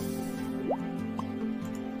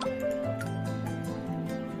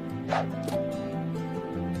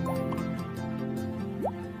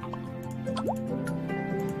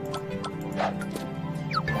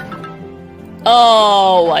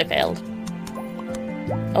 Oh, I failed.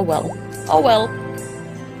 Oh well. Oh well.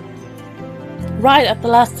 Right at the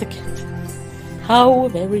last second. How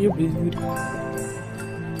very rude.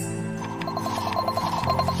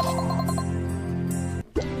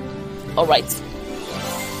 Alright.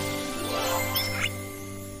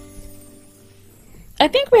 I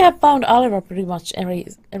think we have found Oliver pretty much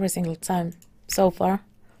every single time so far.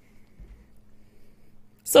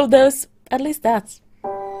 So there's at least that.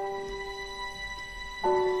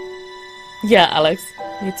 Yeah, Alex.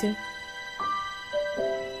 Me too.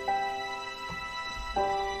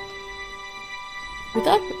 We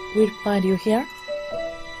thought we'd find you here.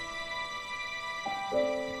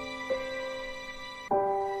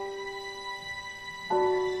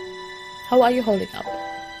 How are you holding up?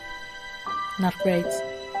 Not great.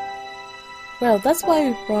 Well, that's why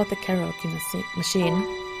we brought the karaoke machine.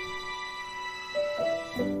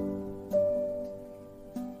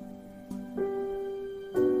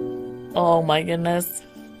 Oh my goodness.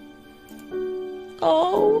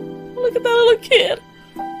 Oh, look at that little kid.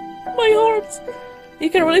 My heart. You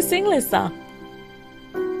can really sing, Lisa.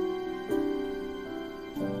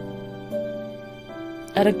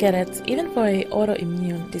 I don't get it. Even for an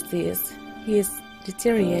autoimmune disease, he is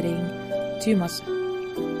deteriorating too much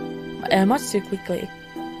too quickly.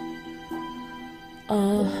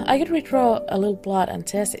 I could redraw a little blood and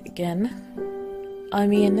test it again. I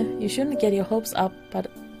mean, you shouldn't get your hopes up, but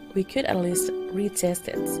we could at least retest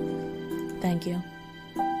it. Thank you.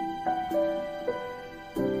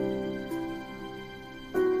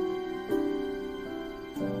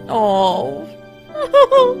 Oh.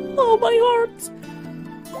 Oh, my heart.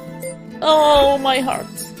 Oh, my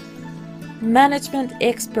heart. Management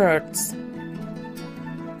experts.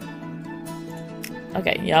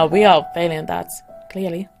 Okay, yeah, we are failing that,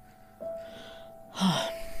 clearly.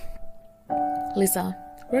 Lisa,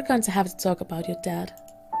 we're going to have to talk about your dad.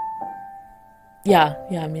 Yeah,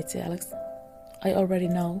 me too, Alex. I already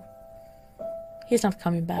know. He's not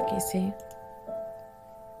coming back, you see.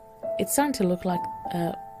 It's starting to look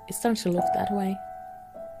that way.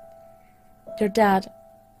 Your dad,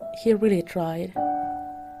 he really tried.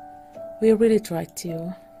 We really tried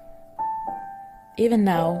too. Even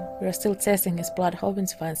now, we are still testing his blood, hoping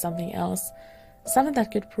to find something else. Something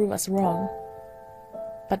that could prove us wrong.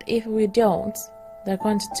 But if we don't, they're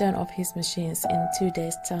going to turn off his machines in 2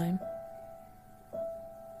 days' time.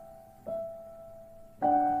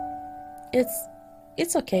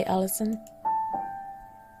 It's okay, Allison.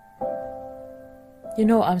 You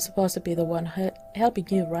know I'm supposed to be the one helping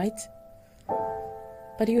you, right?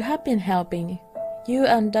 But you have been helping. You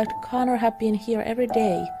and Dr. Connor have been here every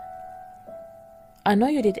day. I know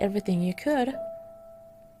you did everything you could.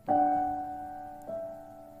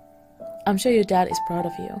 I'm sure your dad is proud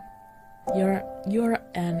of you. You're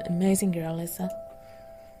an amazing girl, Lisa.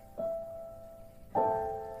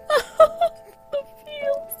 The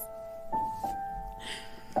feels.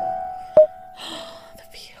 The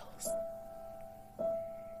feels.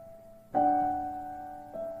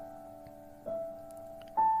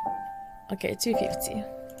 Okay, $2.50.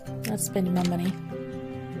 Not spending my money.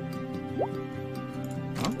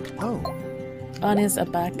 Oh. Onions are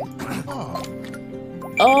back.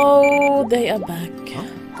 Oh, they are back.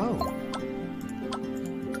 Oh.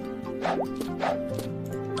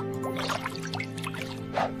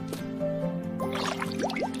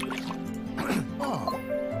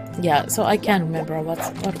 Yeah, so I can't remember what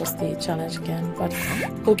was the challenge again, but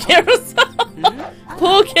who cares?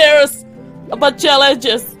 Who cares about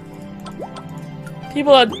challenges?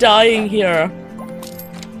 People are dying here.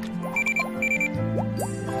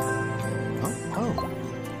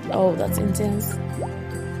 Oh, that's intense.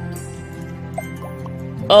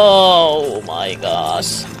 Oh my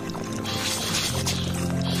gosh.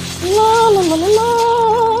 La la la la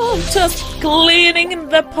la. Just cleaning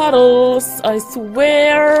the puddles, I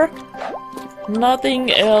swear.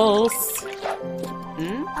 Nothing else.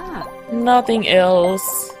 Nothing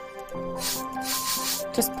else.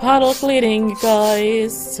 Just puddle cleaning,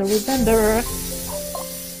 guys. So remember.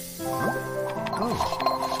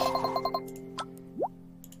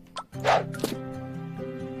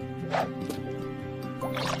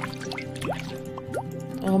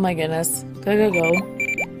 Oh my goodness. Go, go, go.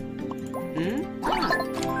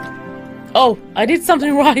 Oh, I did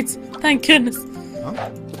something right. Thank goodness. Huh?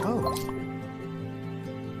 Oh.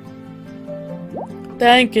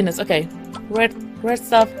 Thank goodness. Okay. Red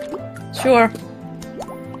stuff. Sure.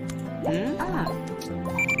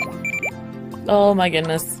 Oh my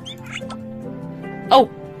goodness. Oh!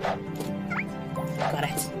 Got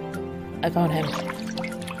it. I found him.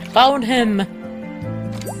 Found him!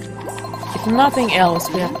 If nothing else,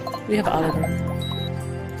 we have Oliver.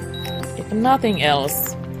 If nothing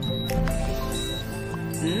else.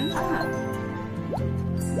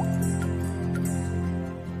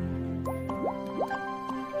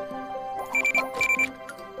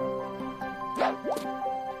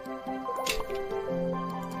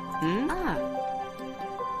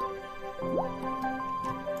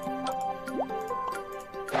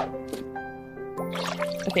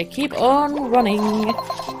 Okay, keep on running.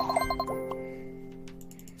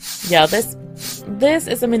 Yeah, this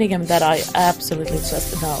is a minigame that I absolutely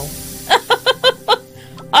just know.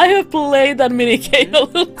 I have played that minigame a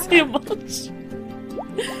little too much.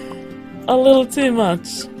 A little too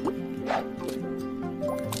much.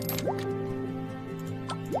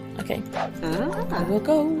 Okay. Go,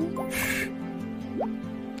 go.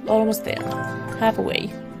 Almost there. Halfway.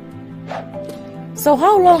 So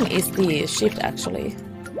how long is the shift actually?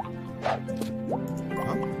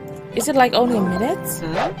 Is it like only a minute?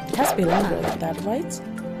 It has to be longer than that, right?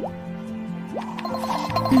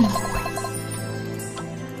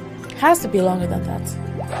 Has to be longer than that.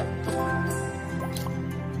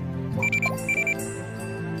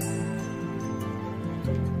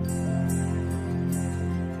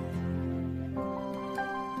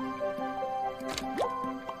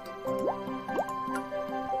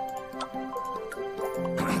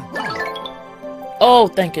 Oh,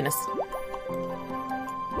 thank goodness.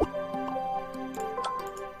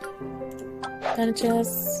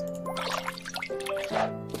 Bandages.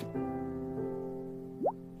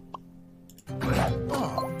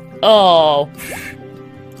 Oh.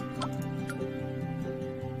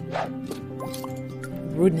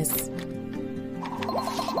 Rudeness.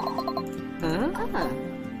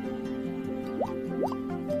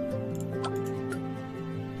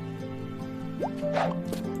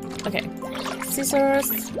 Okay.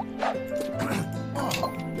 Scissors.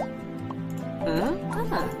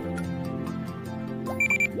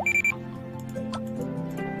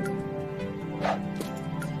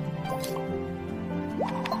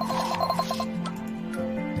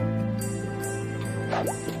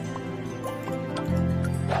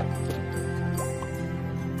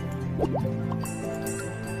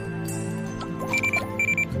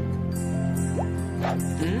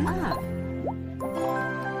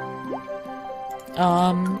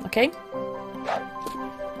 Okay.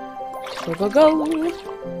 Go, go, go.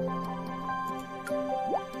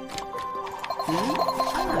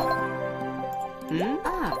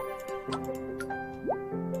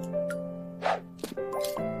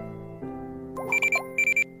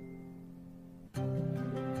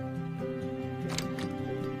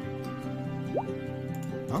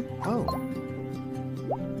 Huh? Oh.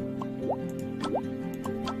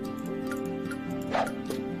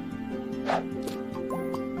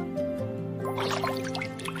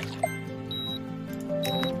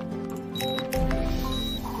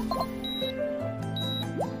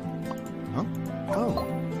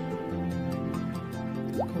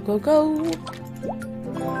 Go, go.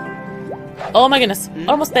 Oh my goodness.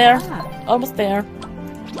 Almost there. Almost there.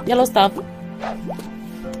 Yellow stuff.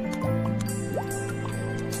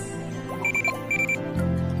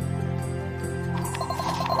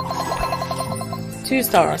 Two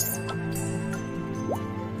stars.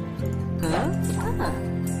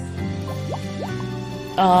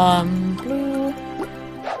 Blue.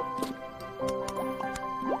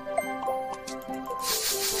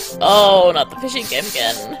 Oh, not the fishing game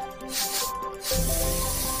again.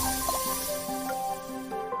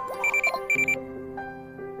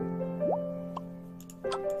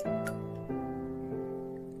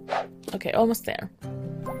 Okay, almost there.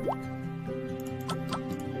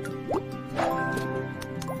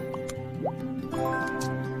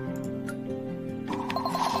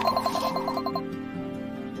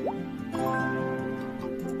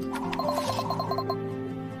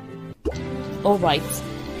 All right.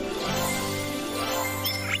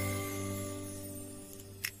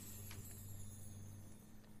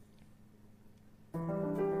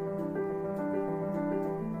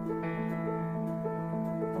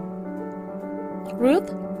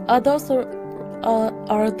 Ruth, are those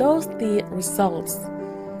the results?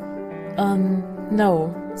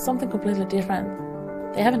 No, something completely different.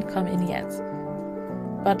 They haven't come in yet.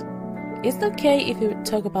 But is it okay if we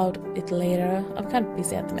talk about it later? I'm kind of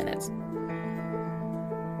busy at the minute.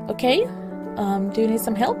 Okay. Do you need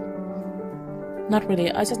some help? Not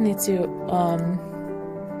really. I just need to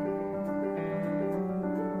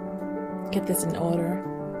get this in order.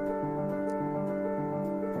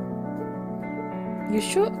 You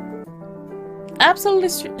sure? Absolutely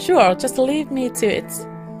sure. Just leave me to it.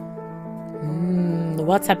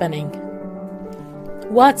 What's happening?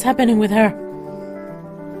 What's happening with her?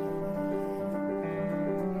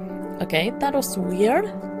 Okay, that was weird.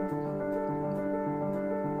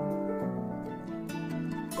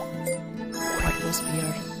 That was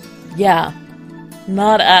weird. Yeah.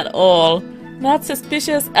 Not at all. Not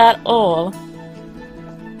suspicious at all.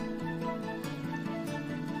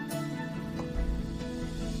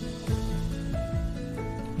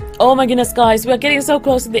 Oh my goodness, guys, we are getting so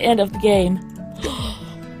close to the end of the game.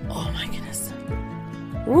 Oh my goodness.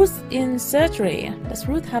 Ruth in surgery. Does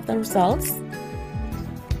Ruth have the results?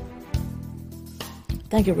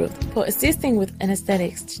 Thank you, Ruth, for assisting with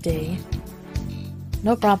anesthetics today.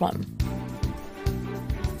 No problem.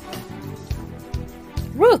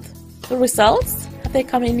 Ruth, the results? Have they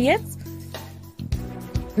come in yet?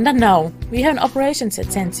 No, we have an operation to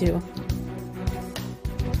attend to.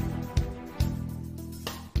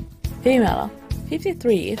 Female,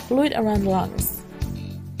 53, fluid around lungs.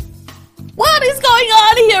 What is going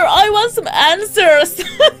on here? I want some answers.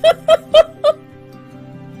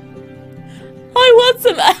 I want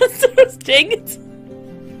some answers, dang it.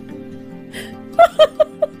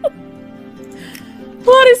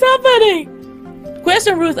 What is happening?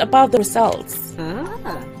 Question Ruth about the results.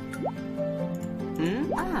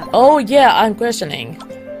 Oh yeah, I'm questioning.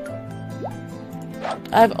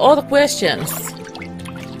 I have all the questions.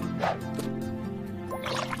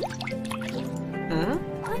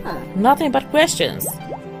 Nothing but questions.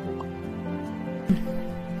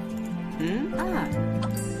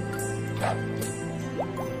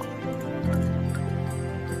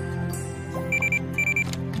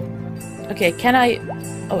 Okay, can I...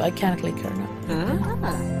 Oh, I can't click her now.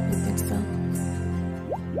 I think so.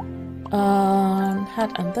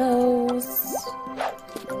 Hat and those.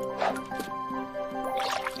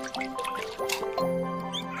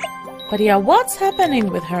 But yeah, what's happening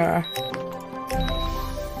with her?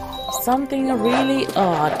 Something really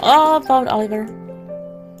odd. Oh, found Oliver.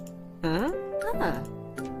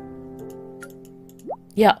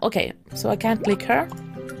 Yeah, okay. So I can't click her.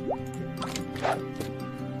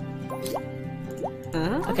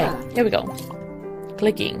 Okay, here we go.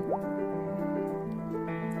 Clicking.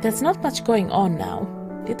 There's not much going on now.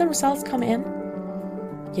 Did the results come in?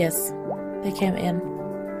 Yes, they came in.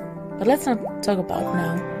 But let's not talk about it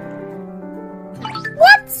now.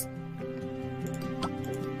 What?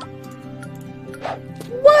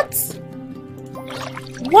 What?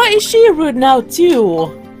 Why is she rude now too?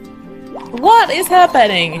 What is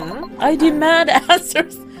happening? I demand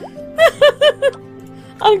answers.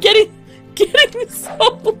 I'm getting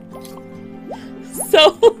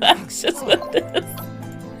so anxious with this.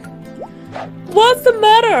 What's the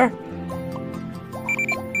matter?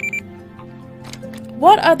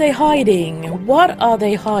 What are they hiding? What are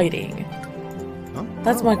they hiding?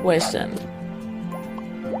 That's my question.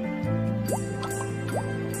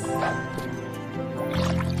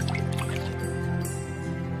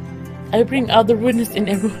 I bring out the rudeness in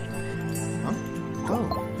everyone.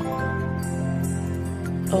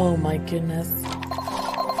 Oh my goodness.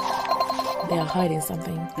 They are hiding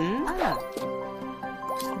something.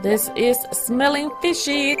 This is smelling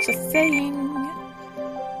fishy, just saying.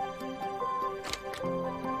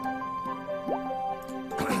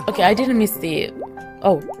 Okay, I didn't miss the...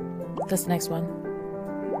 Oh, that's the next one.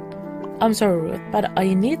 I'm sorry, Ruth, but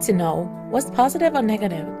I need to know what's positive or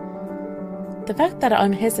negative. The fact that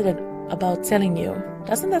I'm hesitant about telling you,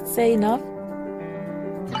 doesn't that say enough?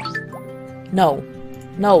 No.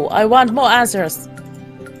 No, I want more answers.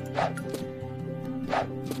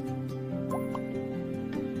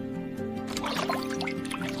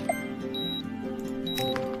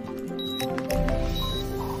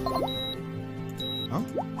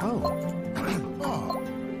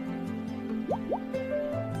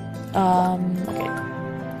 Okay.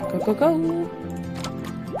 Go, go, go.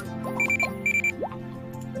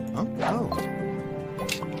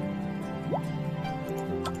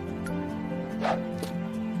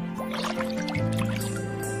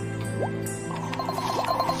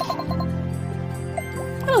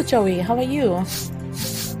 Hello, Joey. How are you?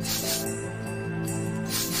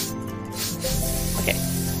 Okay.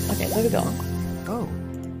 Okay, there we go. Oh.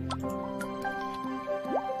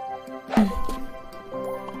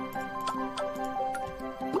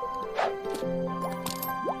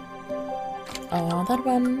 That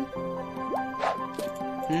one.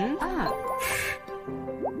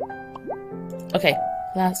 Okay,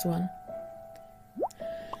 last one.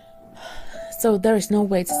 So there is no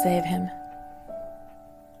way to save him.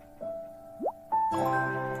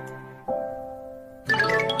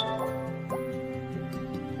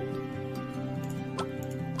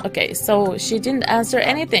 Okay, so she didn't answer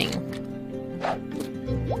anything.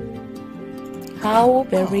 How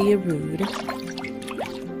very rude.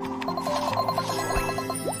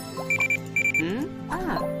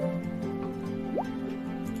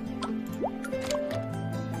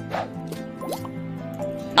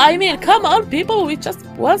 I mean, come on, people, we just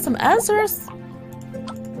want some answers.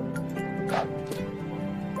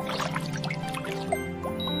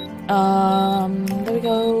 There we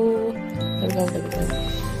go. There we go, there we go.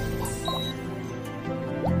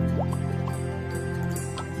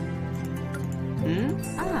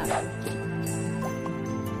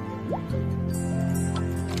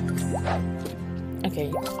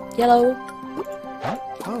 Okay, yellow.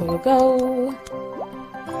 Here we go.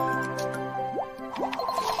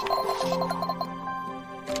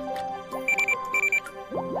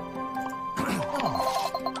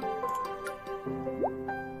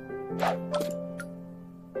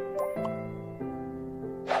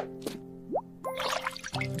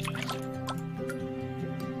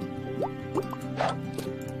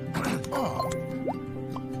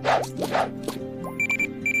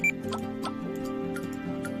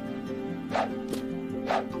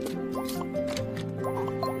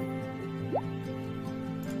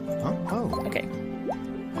 Okay.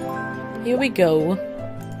 Here we go.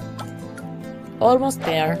 Almost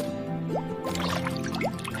there.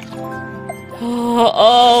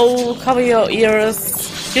 Oh, cover your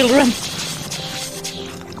ears, children.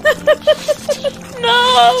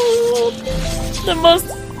 No! The most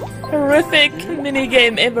horrific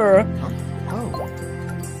minigame ever.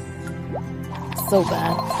 So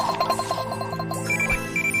bad.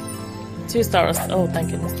 2 stars. Oh,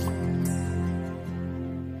 thank goodness.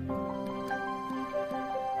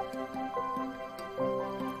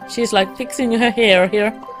 She's like fixing her hair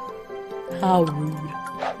here. How rude.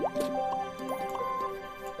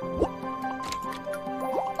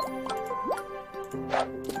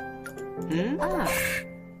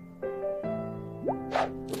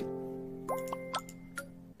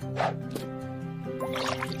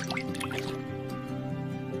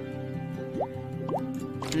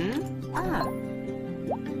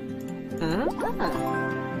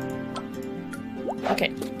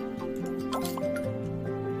 Okay.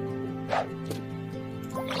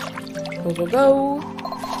 Go, go, go.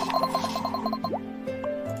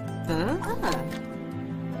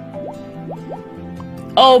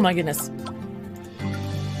 Oh my goodness.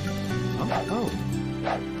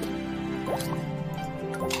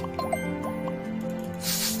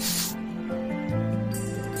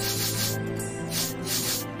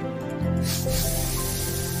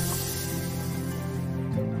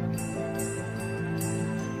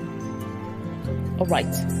 All right.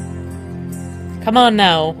 Come on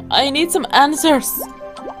now. I need some answers.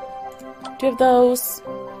 2 of those.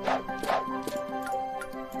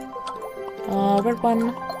 Red one.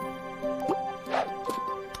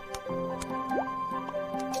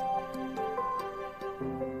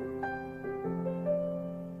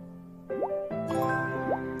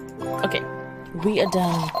 Okay, we are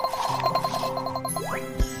done.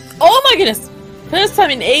 Oh my goodness! First time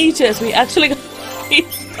in ages we actually got 3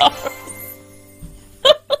 stars.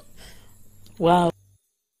 Wow.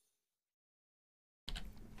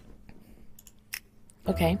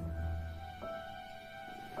 Okay.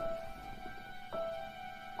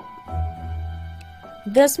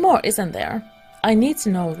 There's more, isn't there? I need to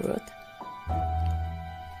know, Ruth.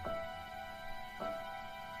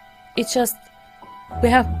 It's just... we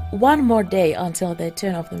have 1 more day until they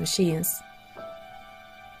turn off the machines.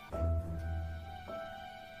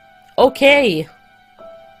 Okay!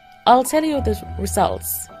 I'll tell you the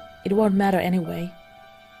results. It won't matter anyway.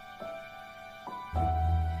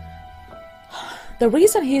 The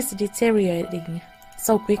reason he's deteriorating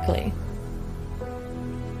so quickly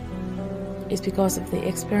is because of the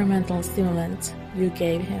experimental stimulant you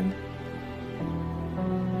gave him.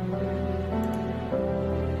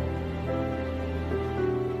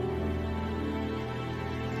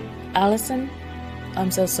 Allison,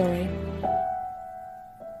 I'm so sorry.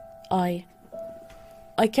 I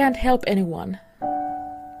can't help anyone.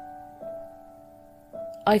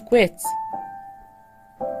 I quit.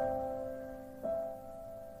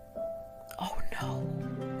 Oh no.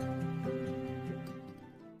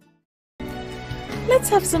 Let's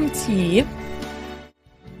have some tea.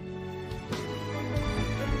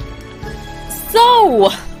 So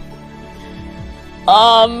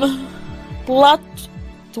Oh! Plot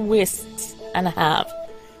twist and a half.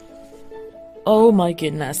 Oh my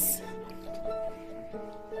goodness.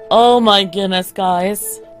 Oh my goodness,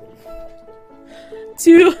 guys.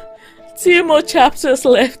 Two more chapters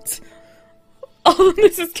left. Oh,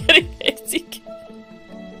 this is getting hectic.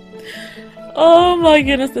 Oh my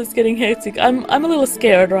goodness, this is getting hectic. I'm a little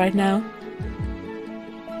scared right now.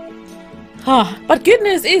 But good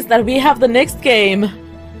news is that we have the next game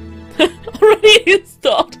already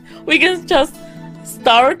installed. We can just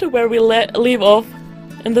start where we leave off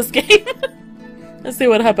in this game. Let's see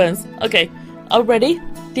what happens. Okay, all ready?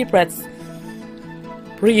 Deep breaths.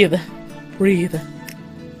 Breathe. Breathe.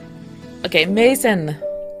 Okay, Mason.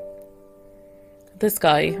 This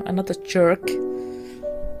guy, another jerk.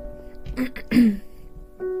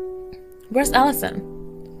 Where's Allison?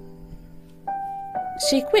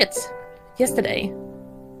 She quit yesterday.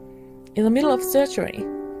 In the middle of surgery.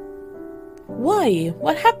 Why?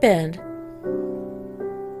 What happened?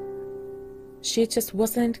 She just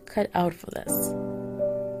wasn't cut out for this.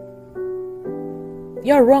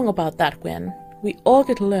 You're wrong about that, Gwen. We all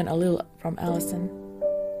could learn a little from Allison.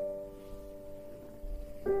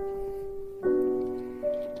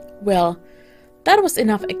 Well, that was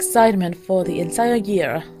enough excitement for the entire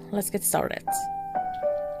year. Let's get started.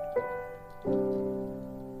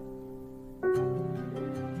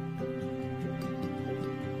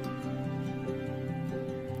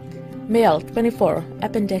 Male, 24,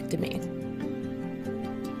 appendectomy.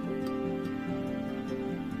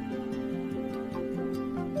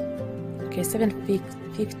 Okay,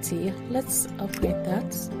 750. Let's upgrade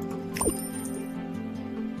that.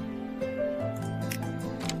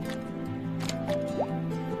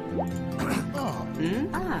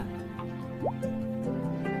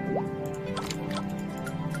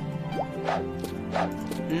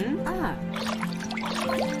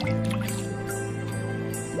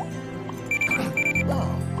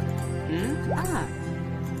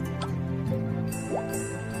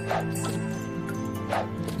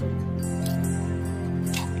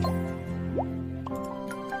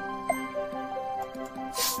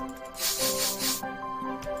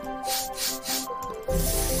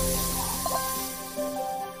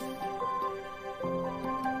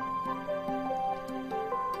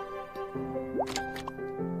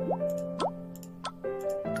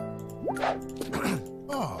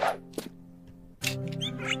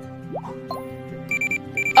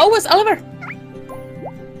 Oh, it's Oliver!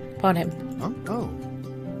 Found him. Huh? Oh.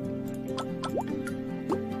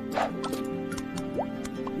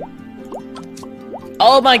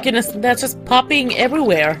 Oh my goodness, they're just popping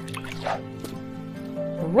everywhere.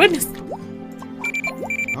 Goodness.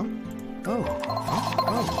 Huh? Oh. Huh?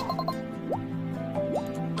 Oh.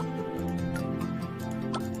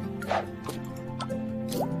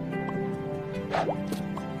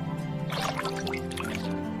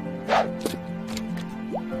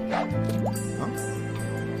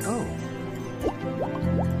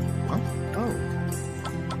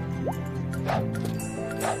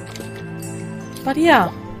 But yeah,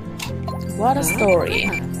 what a story.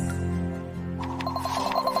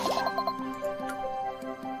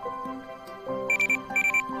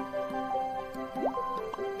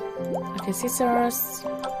 Okay, scissors.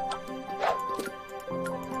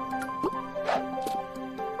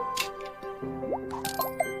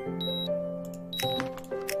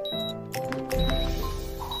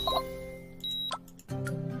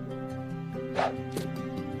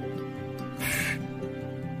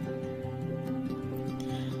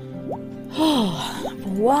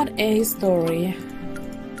 What a story.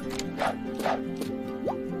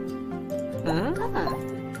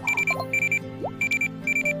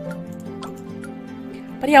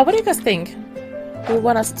 But yeah, what do you guys think? Do you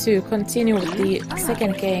want us to continue with the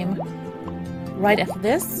second game right after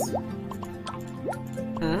this?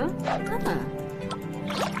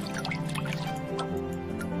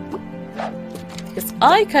 Because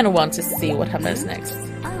I kind of want to see what happens next.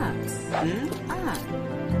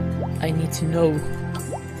 I need to know.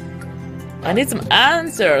 I need some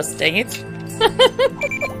answers, dang it.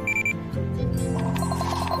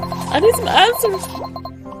 I need some answers.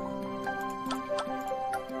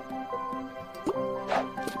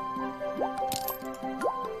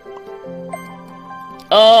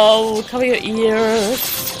 Oh, cover your ears.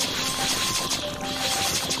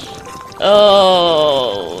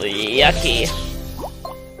 Oh, yucky.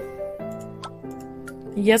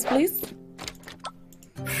 Yes, please.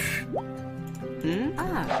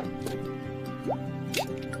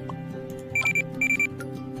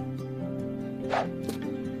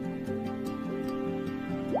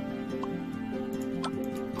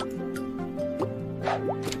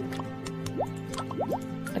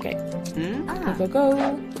 Go, go,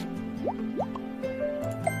 go.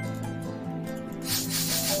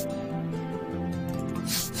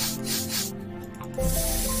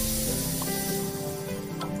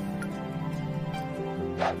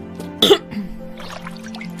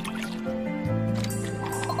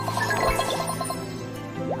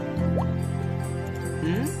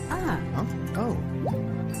 Oh.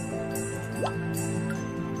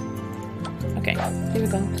 Okay, here we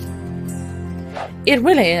go. It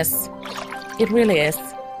really is. It really is.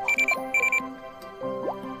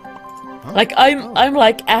 Like I'm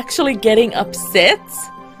like actually getting upset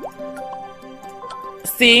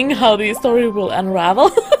seeing how the story will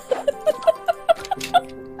unravel.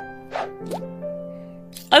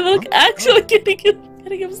 I'm like actually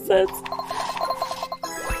getting upset.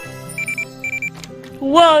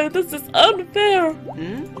 Wow, this is unfair.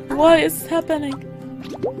 Why is this happening?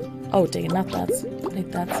 Oh dang, not that.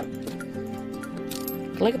 Like that.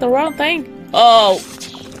 Click the wrong thing. Oh.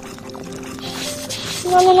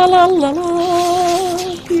 La la la la la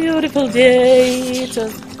la. Beautiful day.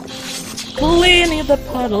 Just cleaning the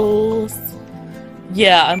puddles.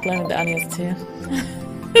 Yeah, I'm playing with the onions too.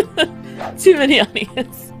 Too many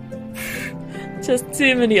onions. Just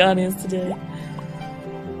too many onions today.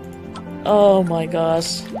 Oh my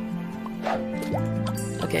gosh.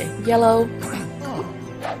 Okay, yellow.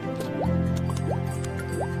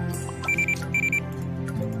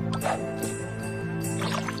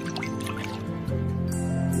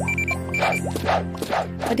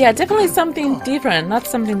 But yeah, definitely something different, not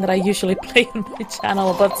something that I usually play on my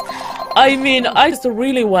channel, but I mean, I just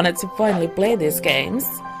really wanted to finally play these games.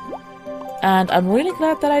 And I'm really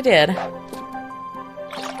glad that I did.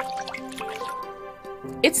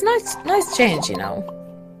 It's nice change, you know.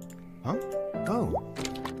 Huh? Oh.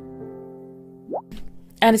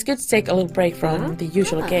 And it's good to take a little break from the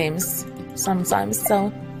usual games sometimes,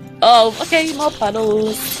 so... Oh, okay, more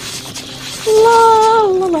puddles. La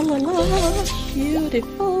la la la la.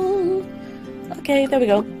 Beautiful. Okay, there we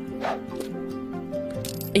go.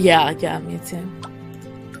 Yeah, me too.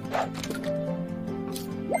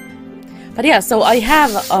 But yeah, so I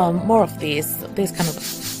have more of these kind of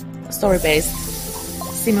story-based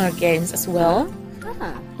similar games as well.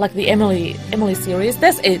 Like the Emily series.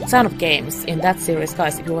 There's a ton of games in that series,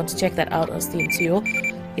 guys, if you want to check that out on Steam too.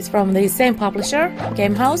 It's from the same publisher,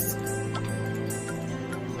 Game House.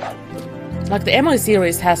 Like the Emily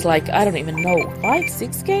series has like, I don't even know,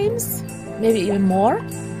 5-6 games? Maybe even more?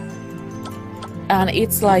 And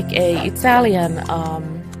it's like a Italian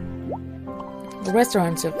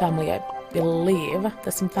restaurant family, I believe.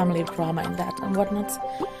 There's some family drama in that and whatnot.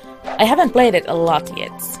 I haven't played it a lot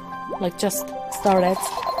yet. Like just started.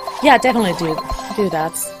 Yeah, definitely do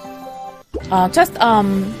that.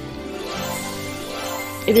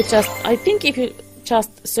 I think if you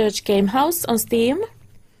just search Game House on Steam,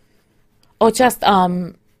 or just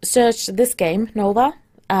search this game, Nova,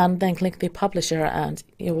 and then click the publisher and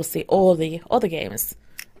you will see all the other games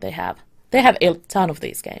they have. They have a ton of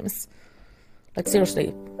these games. Like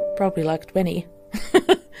seriously, probably like 20.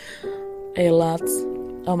 A lot.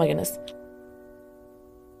 Oh my goodness.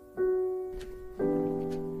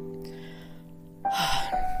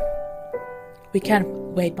 We can't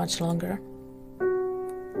wait much longer.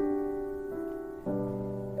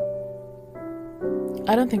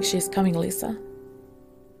 I don't think she's coming, Lisa.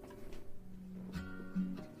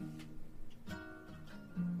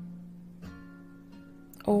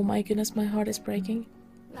 Oh my goodness, my heart is breaking.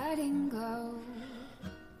 Letting go.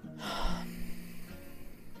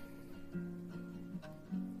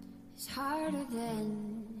 It's harder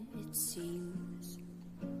than it seems.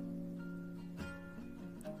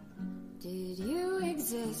 Did you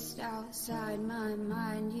exist outside my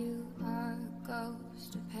mind? You are a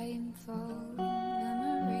ghost, a painful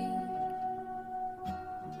memory.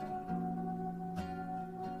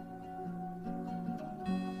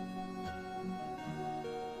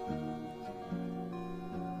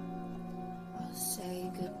 I'll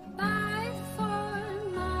say goodbye for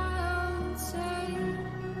my own sake,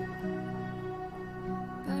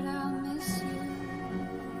 but I'll miss you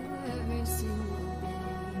every single day.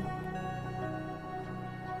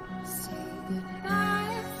 Say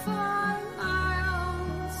goodbye for my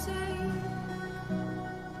own sake,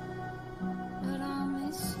 but I'll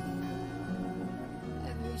miss you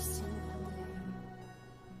every single day.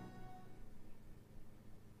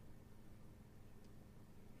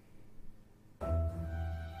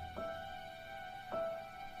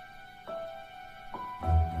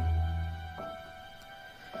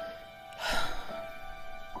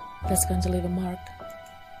 That's going to leave a mark.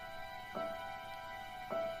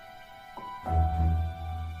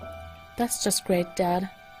 That's just great, Dad.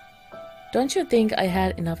 Don't you think I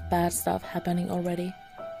had enough bad stuff happening already?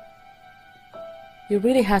 You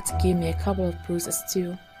really had to give me a couple of bruises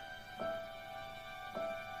too.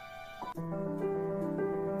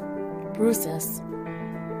 Bruises.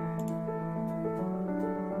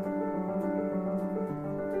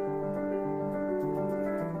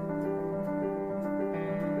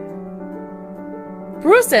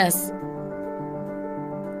 Bruises!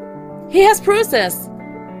 He has bruises!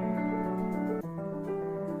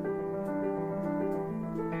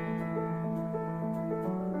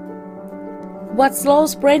 What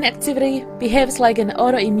slows brain activity behaves like an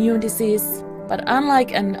autoimmune disease, but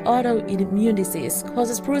unlike an autoimmune disease,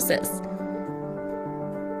 causes bruises.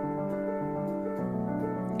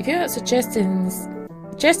 If you're suggesting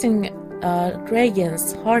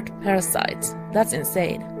Dragon's heart parasite, that's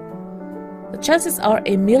insane. The chances are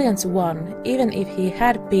 1,000,000 to 1, even if he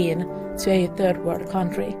had been to a third world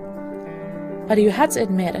country. But you had to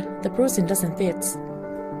admit, the bruising doesn't fit.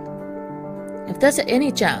 If there's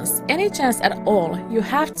any chance at all, you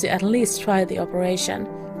have to at least try the operation.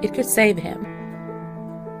 It could save him.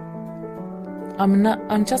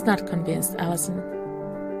 I'm just not convinced, Allison.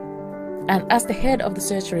 And as the head of the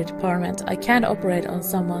surgery department, I can't operate on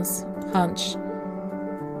someone's hunch.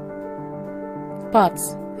 But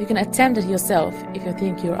you can attempt it yourself if you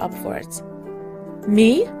think you're up for it.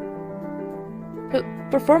 Me?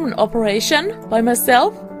 Perform an operation by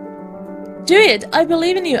myself? Do it! I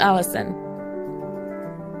believe in you, Allison.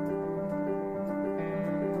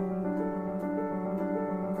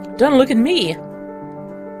 Don't look at me!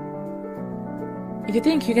 If you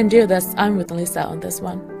think you can do this, I'm with Lisa on this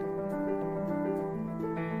one.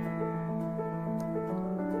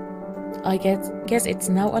 I guess it's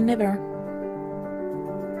now or never.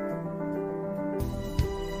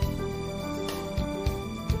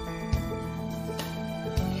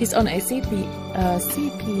 He's on a CPV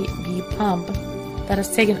pump that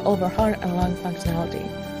has taken over heart and lung functionality.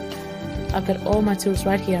 I've got all my tools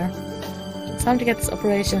right here. Time to get this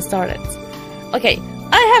operation started. Okay,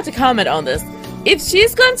 I have to comment on this. If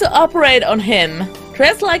she's going to operate on him,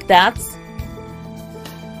 dressed like that...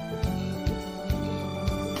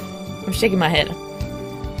 I'm shaking my head.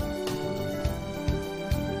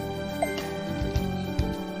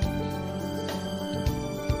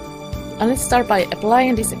 And let's start by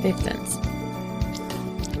applying disinfectant.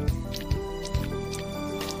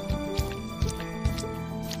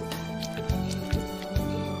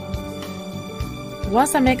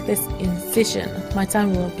 Once I make this incision, my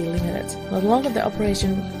time will be limited. The longer the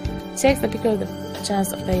operation takes, the bigger the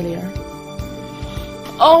chance of failure.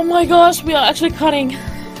 Oh my gosh, we are actually cutting!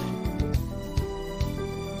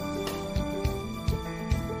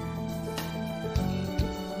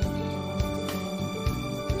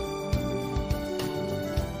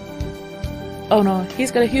 Oh no,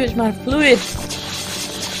 he's got a huge amount of fluid!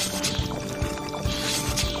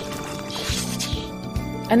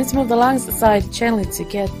 I need to move the lungs aside gently to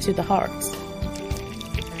get to the heart.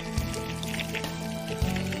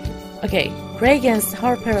 Okay, Reagan's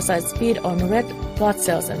heart parasites feed on red blood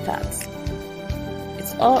cells and fats.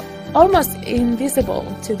 It's almost invisible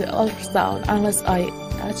to the ultrasound unless I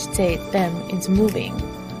agitate them into moving.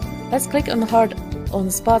 Let's click on the heart on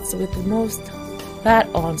the spots with the most fat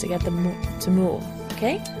on to get them to move,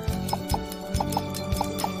 okay?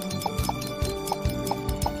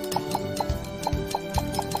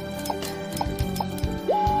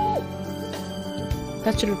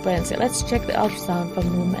 That should be plenty. Let's check the ultrasound for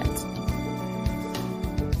movement.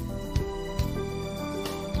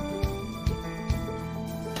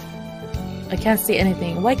 I can't see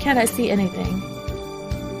anything. Why can't I see anything?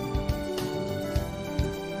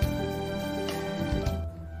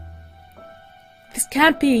 This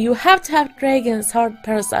can't be. You have to have Dragon's heart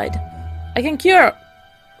parasite. I can cure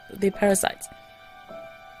the parasite.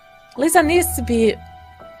 Lisa needs to be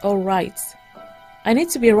alright. I need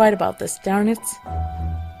to be right about this, darn it.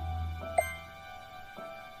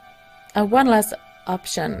 One last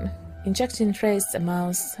option. Injecting trace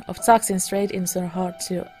amounts of toxin straight into the heart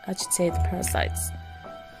to agitate the parasites.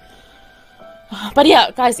 But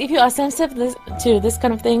yeah, guys, if you are sensitive to this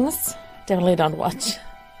kind of things, definitely don't watch.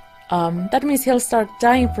 That means he'll start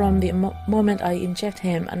dying from the moment I inject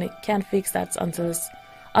him, and I can't fix that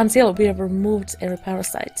until we have removed every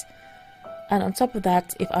parasite. And on top of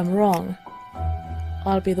that, if I'm wrong,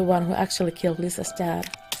 I'll be the one who actually killed Lisa's dad.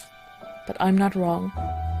 But I'm not wrong.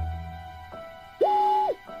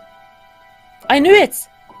 I knew it!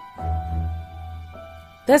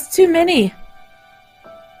 There's too many!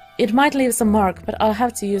 It might leave some mark, but I'll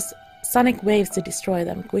have to use sonic waves to destroy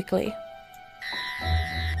them quickly.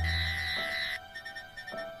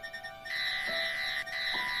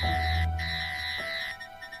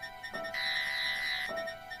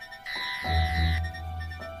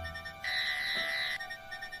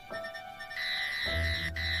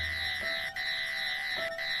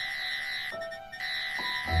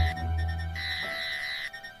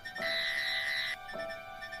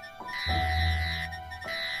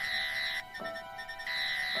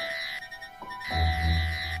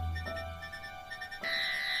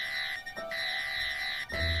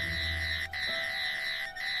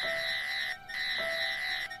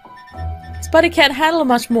 body can't handle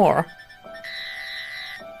much more.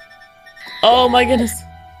 Oh my goodness.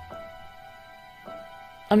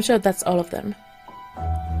 I'm sure that's all of them.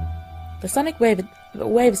 The sonic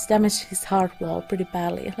waves damaged his heart wall pretty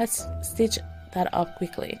badly. Let's stitch that up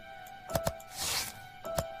quickly.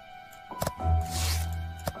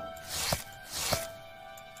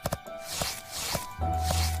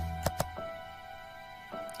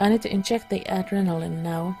 I need to inject the adrenaline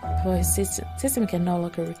now, before his system can no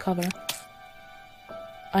longer recover.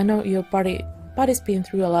 I know your body's been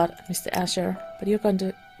through a lot, Mr. Asher, but you're going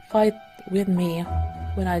to fight with me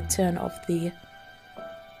when I turn off the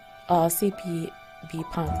CPB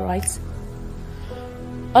pump, right?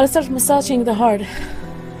 I'll start massaging the heart,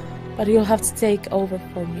 but you'll have to take over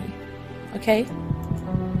for me, okay?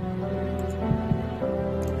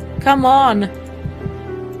 Come on!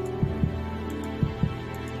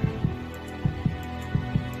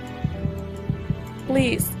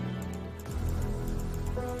 Please.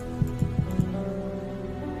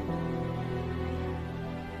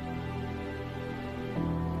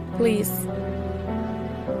 Please.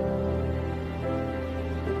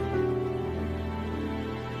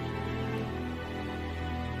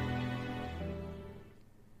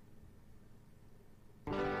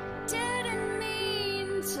 Didn't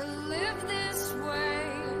mean to live this way.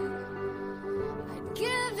 I'd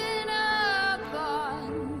given up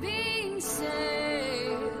on being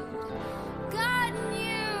saved. Gotten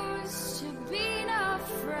used to being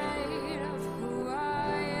afraid of who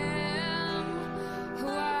I am, who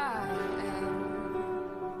I am.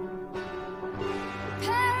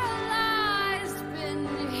 Paralyzed, been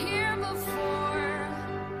here before.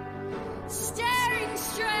 Staring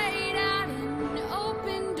straight at an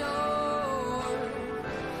open door.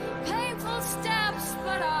 Painful steps,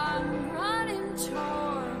 but I'm running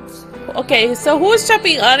towards Okay, so who's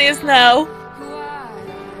chopping onions now? who I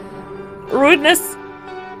am. Rudeness.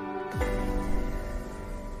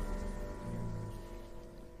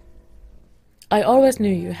 I always knew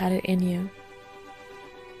you had it in you.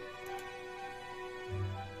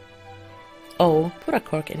 Oh, put a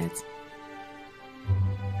cork in it.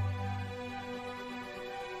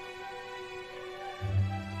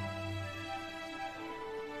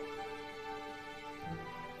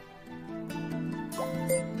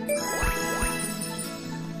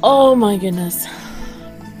 Oh my goodness.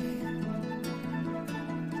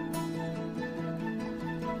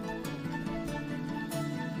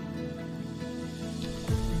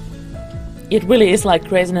 It really is like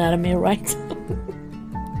Grey's Anatomy, right?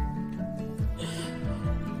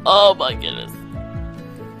 Oh my goodness.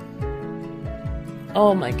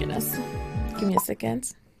 Oh my goodness. Give me a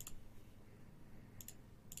second.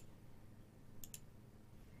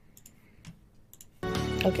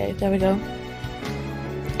 Okay, there we go.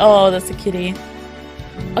 Oh, that's a kitty.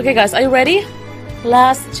 Okay guys, are you ready?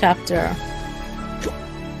 Last chapter.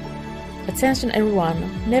 Attention everyone,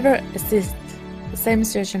 never assist the same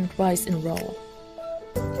session twice in a row.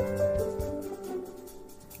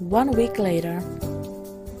 1 week later.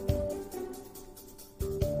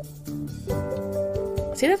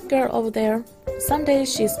 See that girl over there? Someday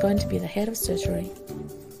she's going to be the head of surgery.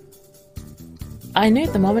 I knew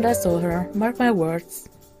it the moment I saw her, mark my words.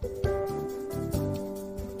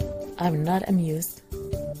 I'm not amused.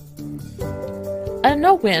 I don't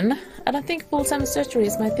know when. I don't think full-time surgery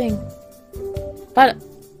is my thing. But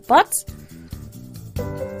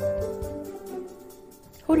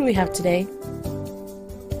who do we have today?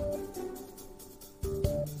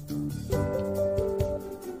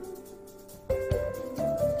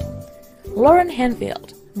 Lauren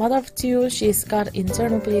Henfield, mother of 2, she's got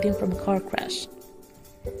internal bleeding from a car crash.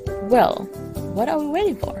 Well, what are we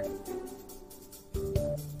waiting for?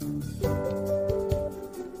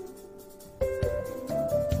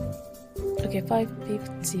 Okay,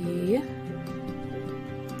 550.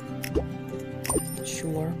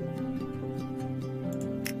 Sure.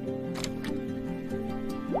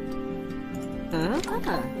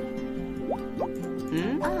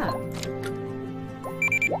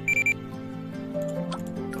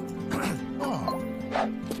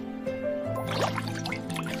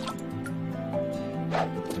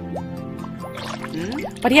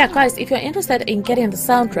 But yeah, guys, if you're interested in getting the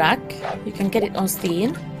soundtrack, you can get it on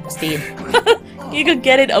Steam. You can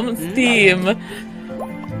get it on Steam.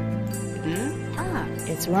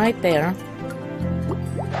 It's right there.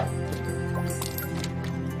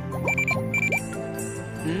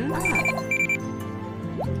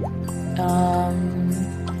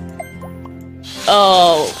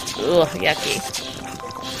 Oh, ugh, yucky.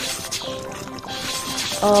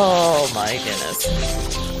 Oh my goodness.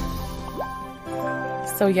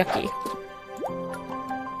 So yucky.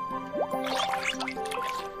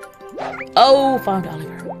 Oh, found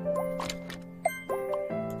Oliver.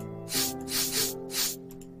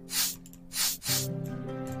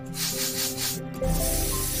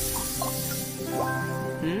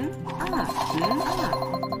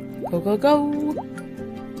 Go, go, go.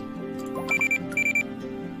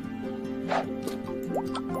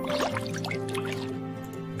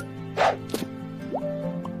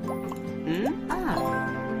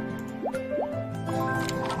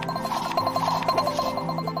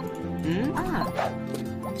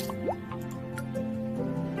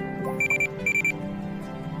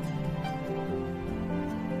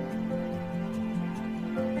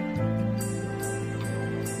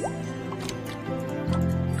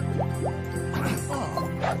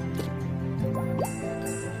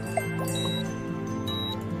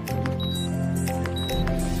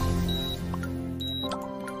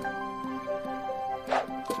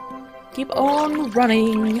 Keep on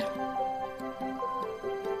running.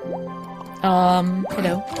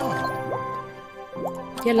 Hello.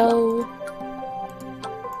 Yellow.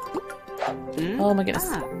 Oh my goodness.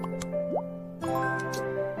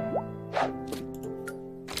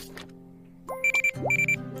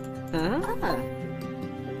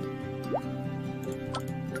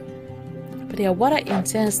 But yeah, what an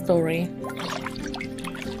intense story.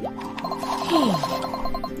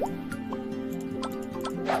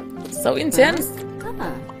 So intense.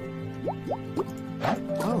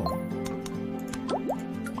 Oh.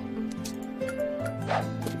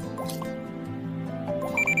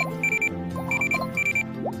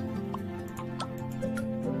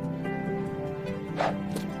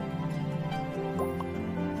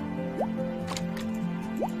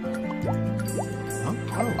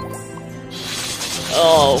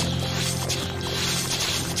 Oh.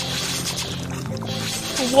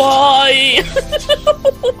 Why?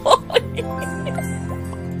 Why?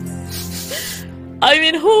 I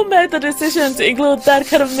mean, who made the decision to include that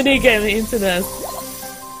kind of minigame into this?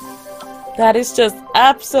 That is just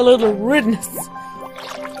absolute rudeness.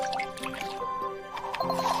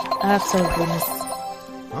 Absolute rudeness.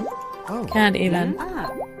 Huh? Oh. Can't even.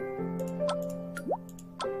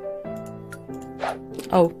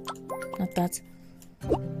 Oh, not that.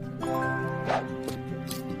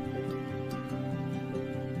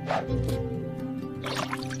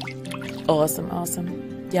 Awesome,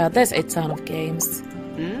 awesome. Yeah, there's a ton of games.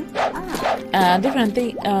 Different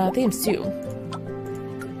themes too.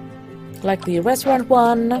 Like the restaurant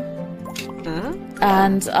one.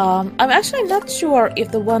 And I'm actually not sure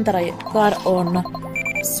if the one that I got on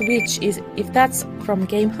Switch is if that's from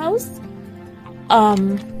Game House.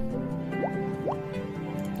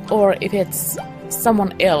 Or if it's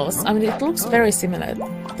someone else. I mean, it looks very similar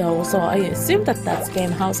though, so I assume that that's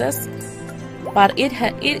Game House's. But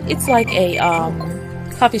it's like a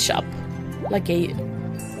coffee shop, like a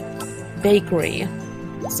bakery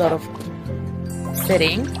sort of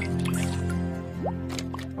setting.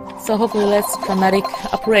 So hopefully less dramatic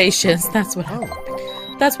operations. That's what I'm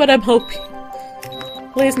hoping. That's what I'm hoping.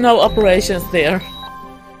 Please no operations there.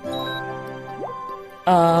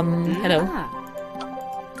 Hello.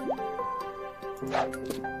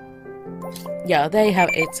 Yeah, they have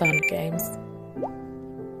a ton of games.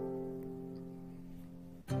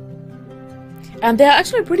 And they're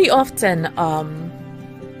actually pretty often on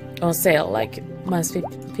sale, like minus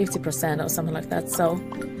 50% or something like that, so...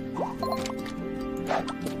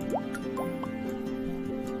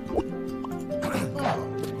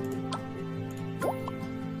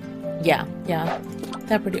 Yeah,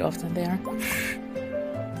 they're pretty often there.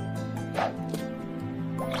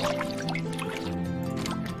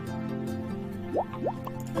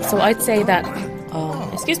 So I'd say that,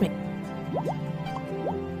 excuse me.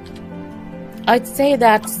 I'd say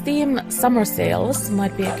that Steam summer sales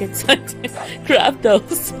might be a good time to grab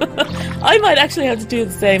those. I might actually have to do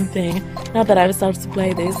the same thing, now that I've started to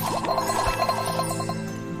play this.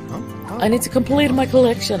 I need to complete my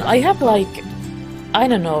collection. I have like, I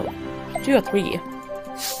don't know, 2 or 3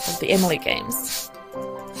 of the Emily games.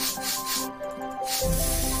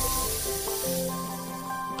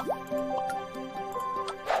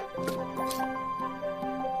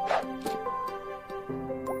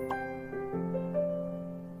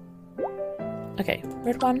 Okay,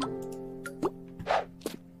 red one.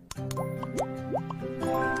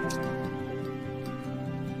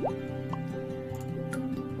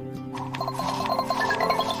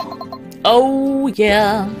 Oh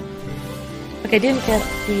yeah. Okay, didn't get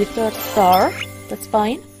the 3rd star. That's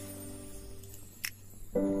fine.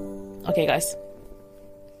 Okay, guys.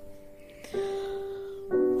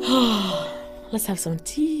 Let's have some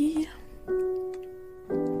tea.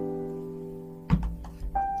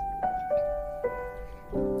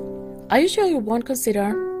 Are you sure you won't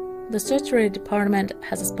consider? The surgery department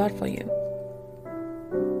has a spot for you.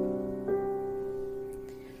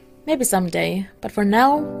 Maybe someday, but for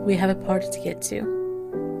now, we have a party to get to.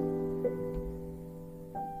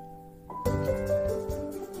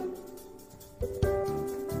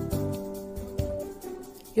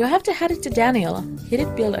 You have to hand it to Daniel. He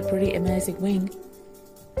did build a pretty amazing wing.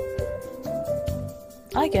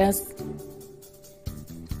 I guess.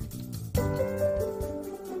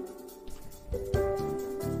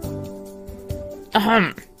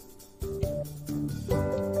 Ahem.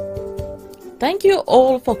 Thank you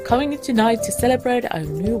all for coming tonight to celebrate our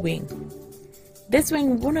new wing. This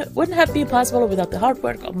wing wouldn't have been possible without the hard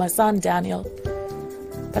work of my son Daniel.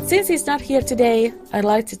 But since he's not here today, I'd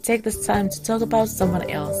like to take this time to talk about someone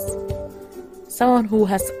else. Someone who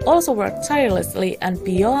has also worked tirelessly and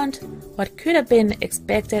beyond what could have been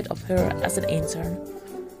expected of her as an intern.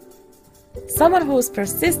 Someone whose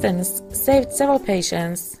persistence saved several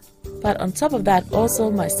patients, but on top of that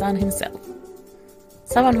also my son himself.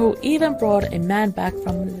 Someone who even brought a man back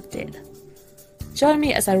from the dead. Join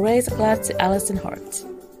me as I raise a glass to Allison Heart.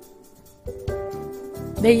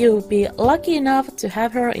 May you be lucky enough to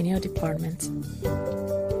have her in your department.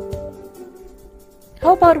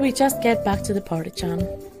 How about we just get back to the party, John?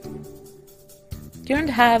 Couldn't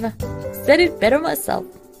have said it better myself.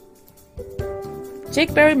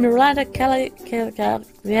 Jake Berry, Miranda, Kelly,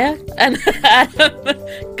 yeah, and Adam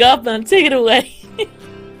Goblin, take it away.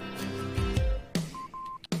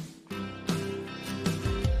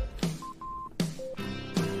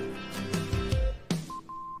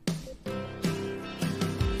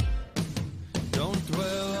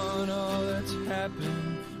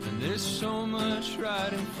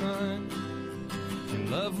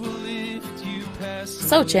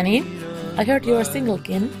 So, Jenny, I heard you are single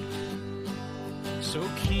again.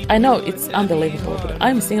 I know it's unbelievable, but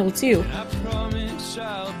I'm single too.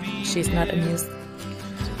 She's not amused.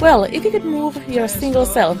 Well, if you could move your single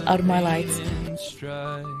self out of my light.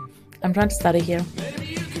 I'm trying to study here.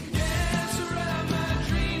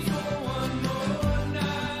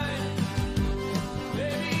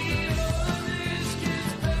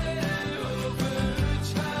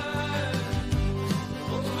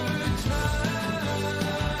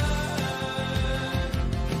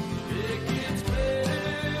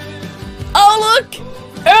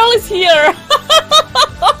 Earl is here!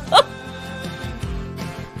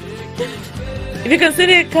 If you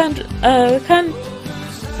consider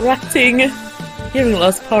conducting hearing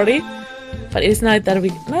loss party, but it's nice that we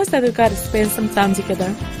gotta spend some time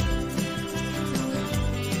together.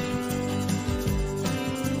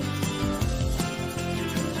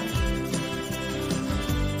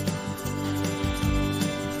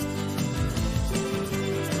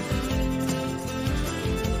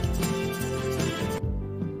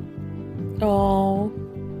 Oh.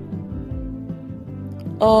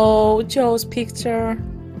 Oh, Joe's picture.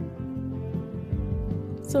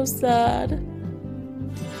 So sad.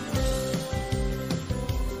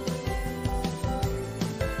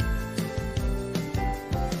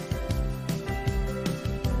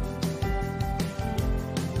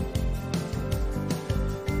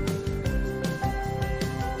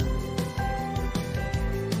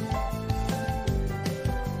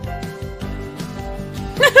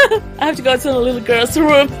 I have to go to the little girl's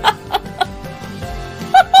room.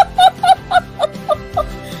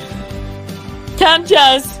 Can't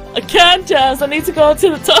dance. I can't dance. I need to go to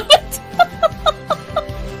the toilet.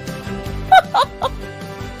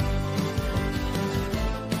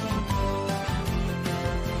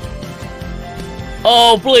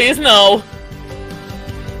 Oh, please, no.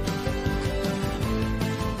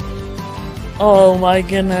 Oh my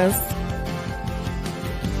goodness.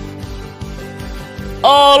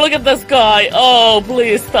 Oh, look at this guy. Oh,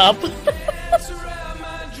 please stop.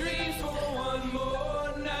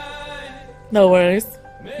 No worries.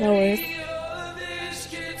 No worries.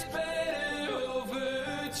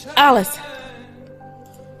 Alice.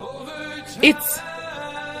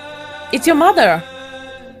 It's your mother.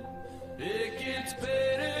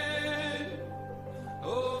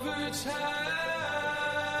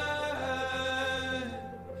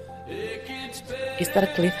 Is that a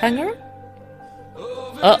cliffhanger?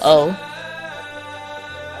 Uh-oh.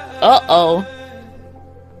 Uh-oh.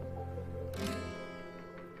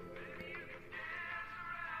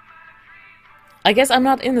 I guess I'm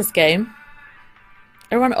not in this game.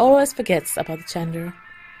 Everyone always forgets about the gender.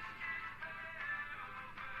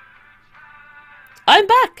 I'm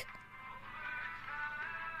back!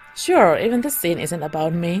 Sure, even this scene isn't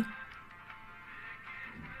about me.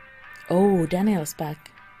 Oh, Daniel's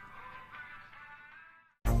back.